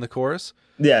verse and the chorus?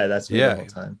 Yeah, that's me the whole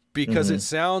time. Because it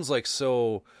sounds like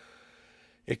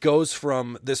it goes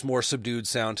from this more subdued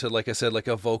sound to, like I said, like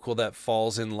a vocal that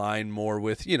falls in line more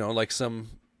with, like some,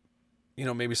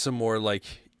 maybe some more like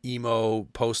emo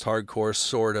post-hardcore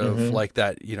sort of like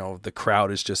that, the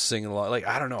crowd is just singing along. Like,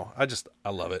 I don't know. I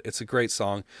love it. It's a great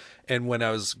song. And when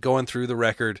I was going through the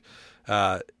record,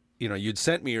 you'd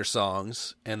sent me your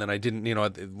songs, and then I didn't,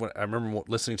 I remember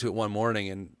listening to it one morning,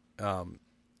 and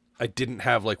I didn't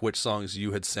have like which songs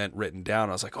you had sent written down.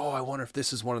 I was like, oh, I wonder if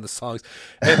this is one of the songs.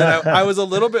 And then I was a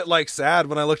little bit like sad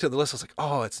when I looked at the list. I was like,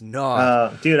 oh, it's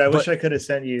not. Dude, I wish I could have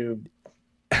sent you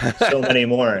so many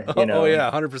more. Oh yeah,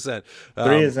 100%.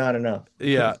 3 is not enough.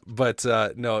 Yeah, but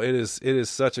no, it is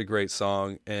such a great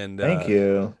song, and thank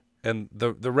you. And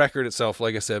the record itself,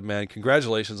 like I said, man,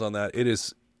 congratulations on that. It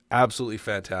is absolutely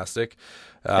fantastic.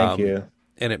 Thank you.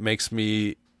 And it makes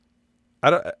me,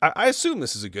 I assume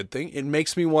this is a good thing. It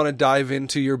makes me want to dive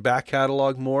into your back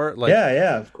catalog more. Like,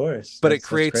 yeah, of course. But it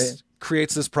creates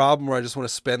this problem where I just want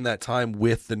to spend that time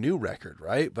with the new record,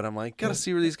 right? But I'm like, gotta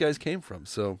see where these guys came from.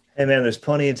 So, hey man, there's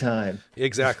plenty of time.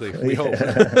 Exactly. We hope.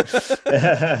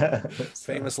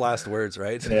 Famous last words,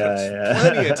 right? Yeah.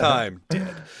 Plenty of time.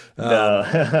 No.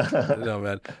 No,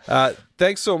 man.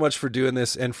 Thanks so much for doing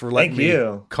this, and for letting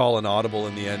me call an audible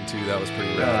in the end too. That was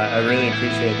pretty rad. I really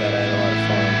appreciate that. I had a lot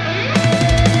of fun.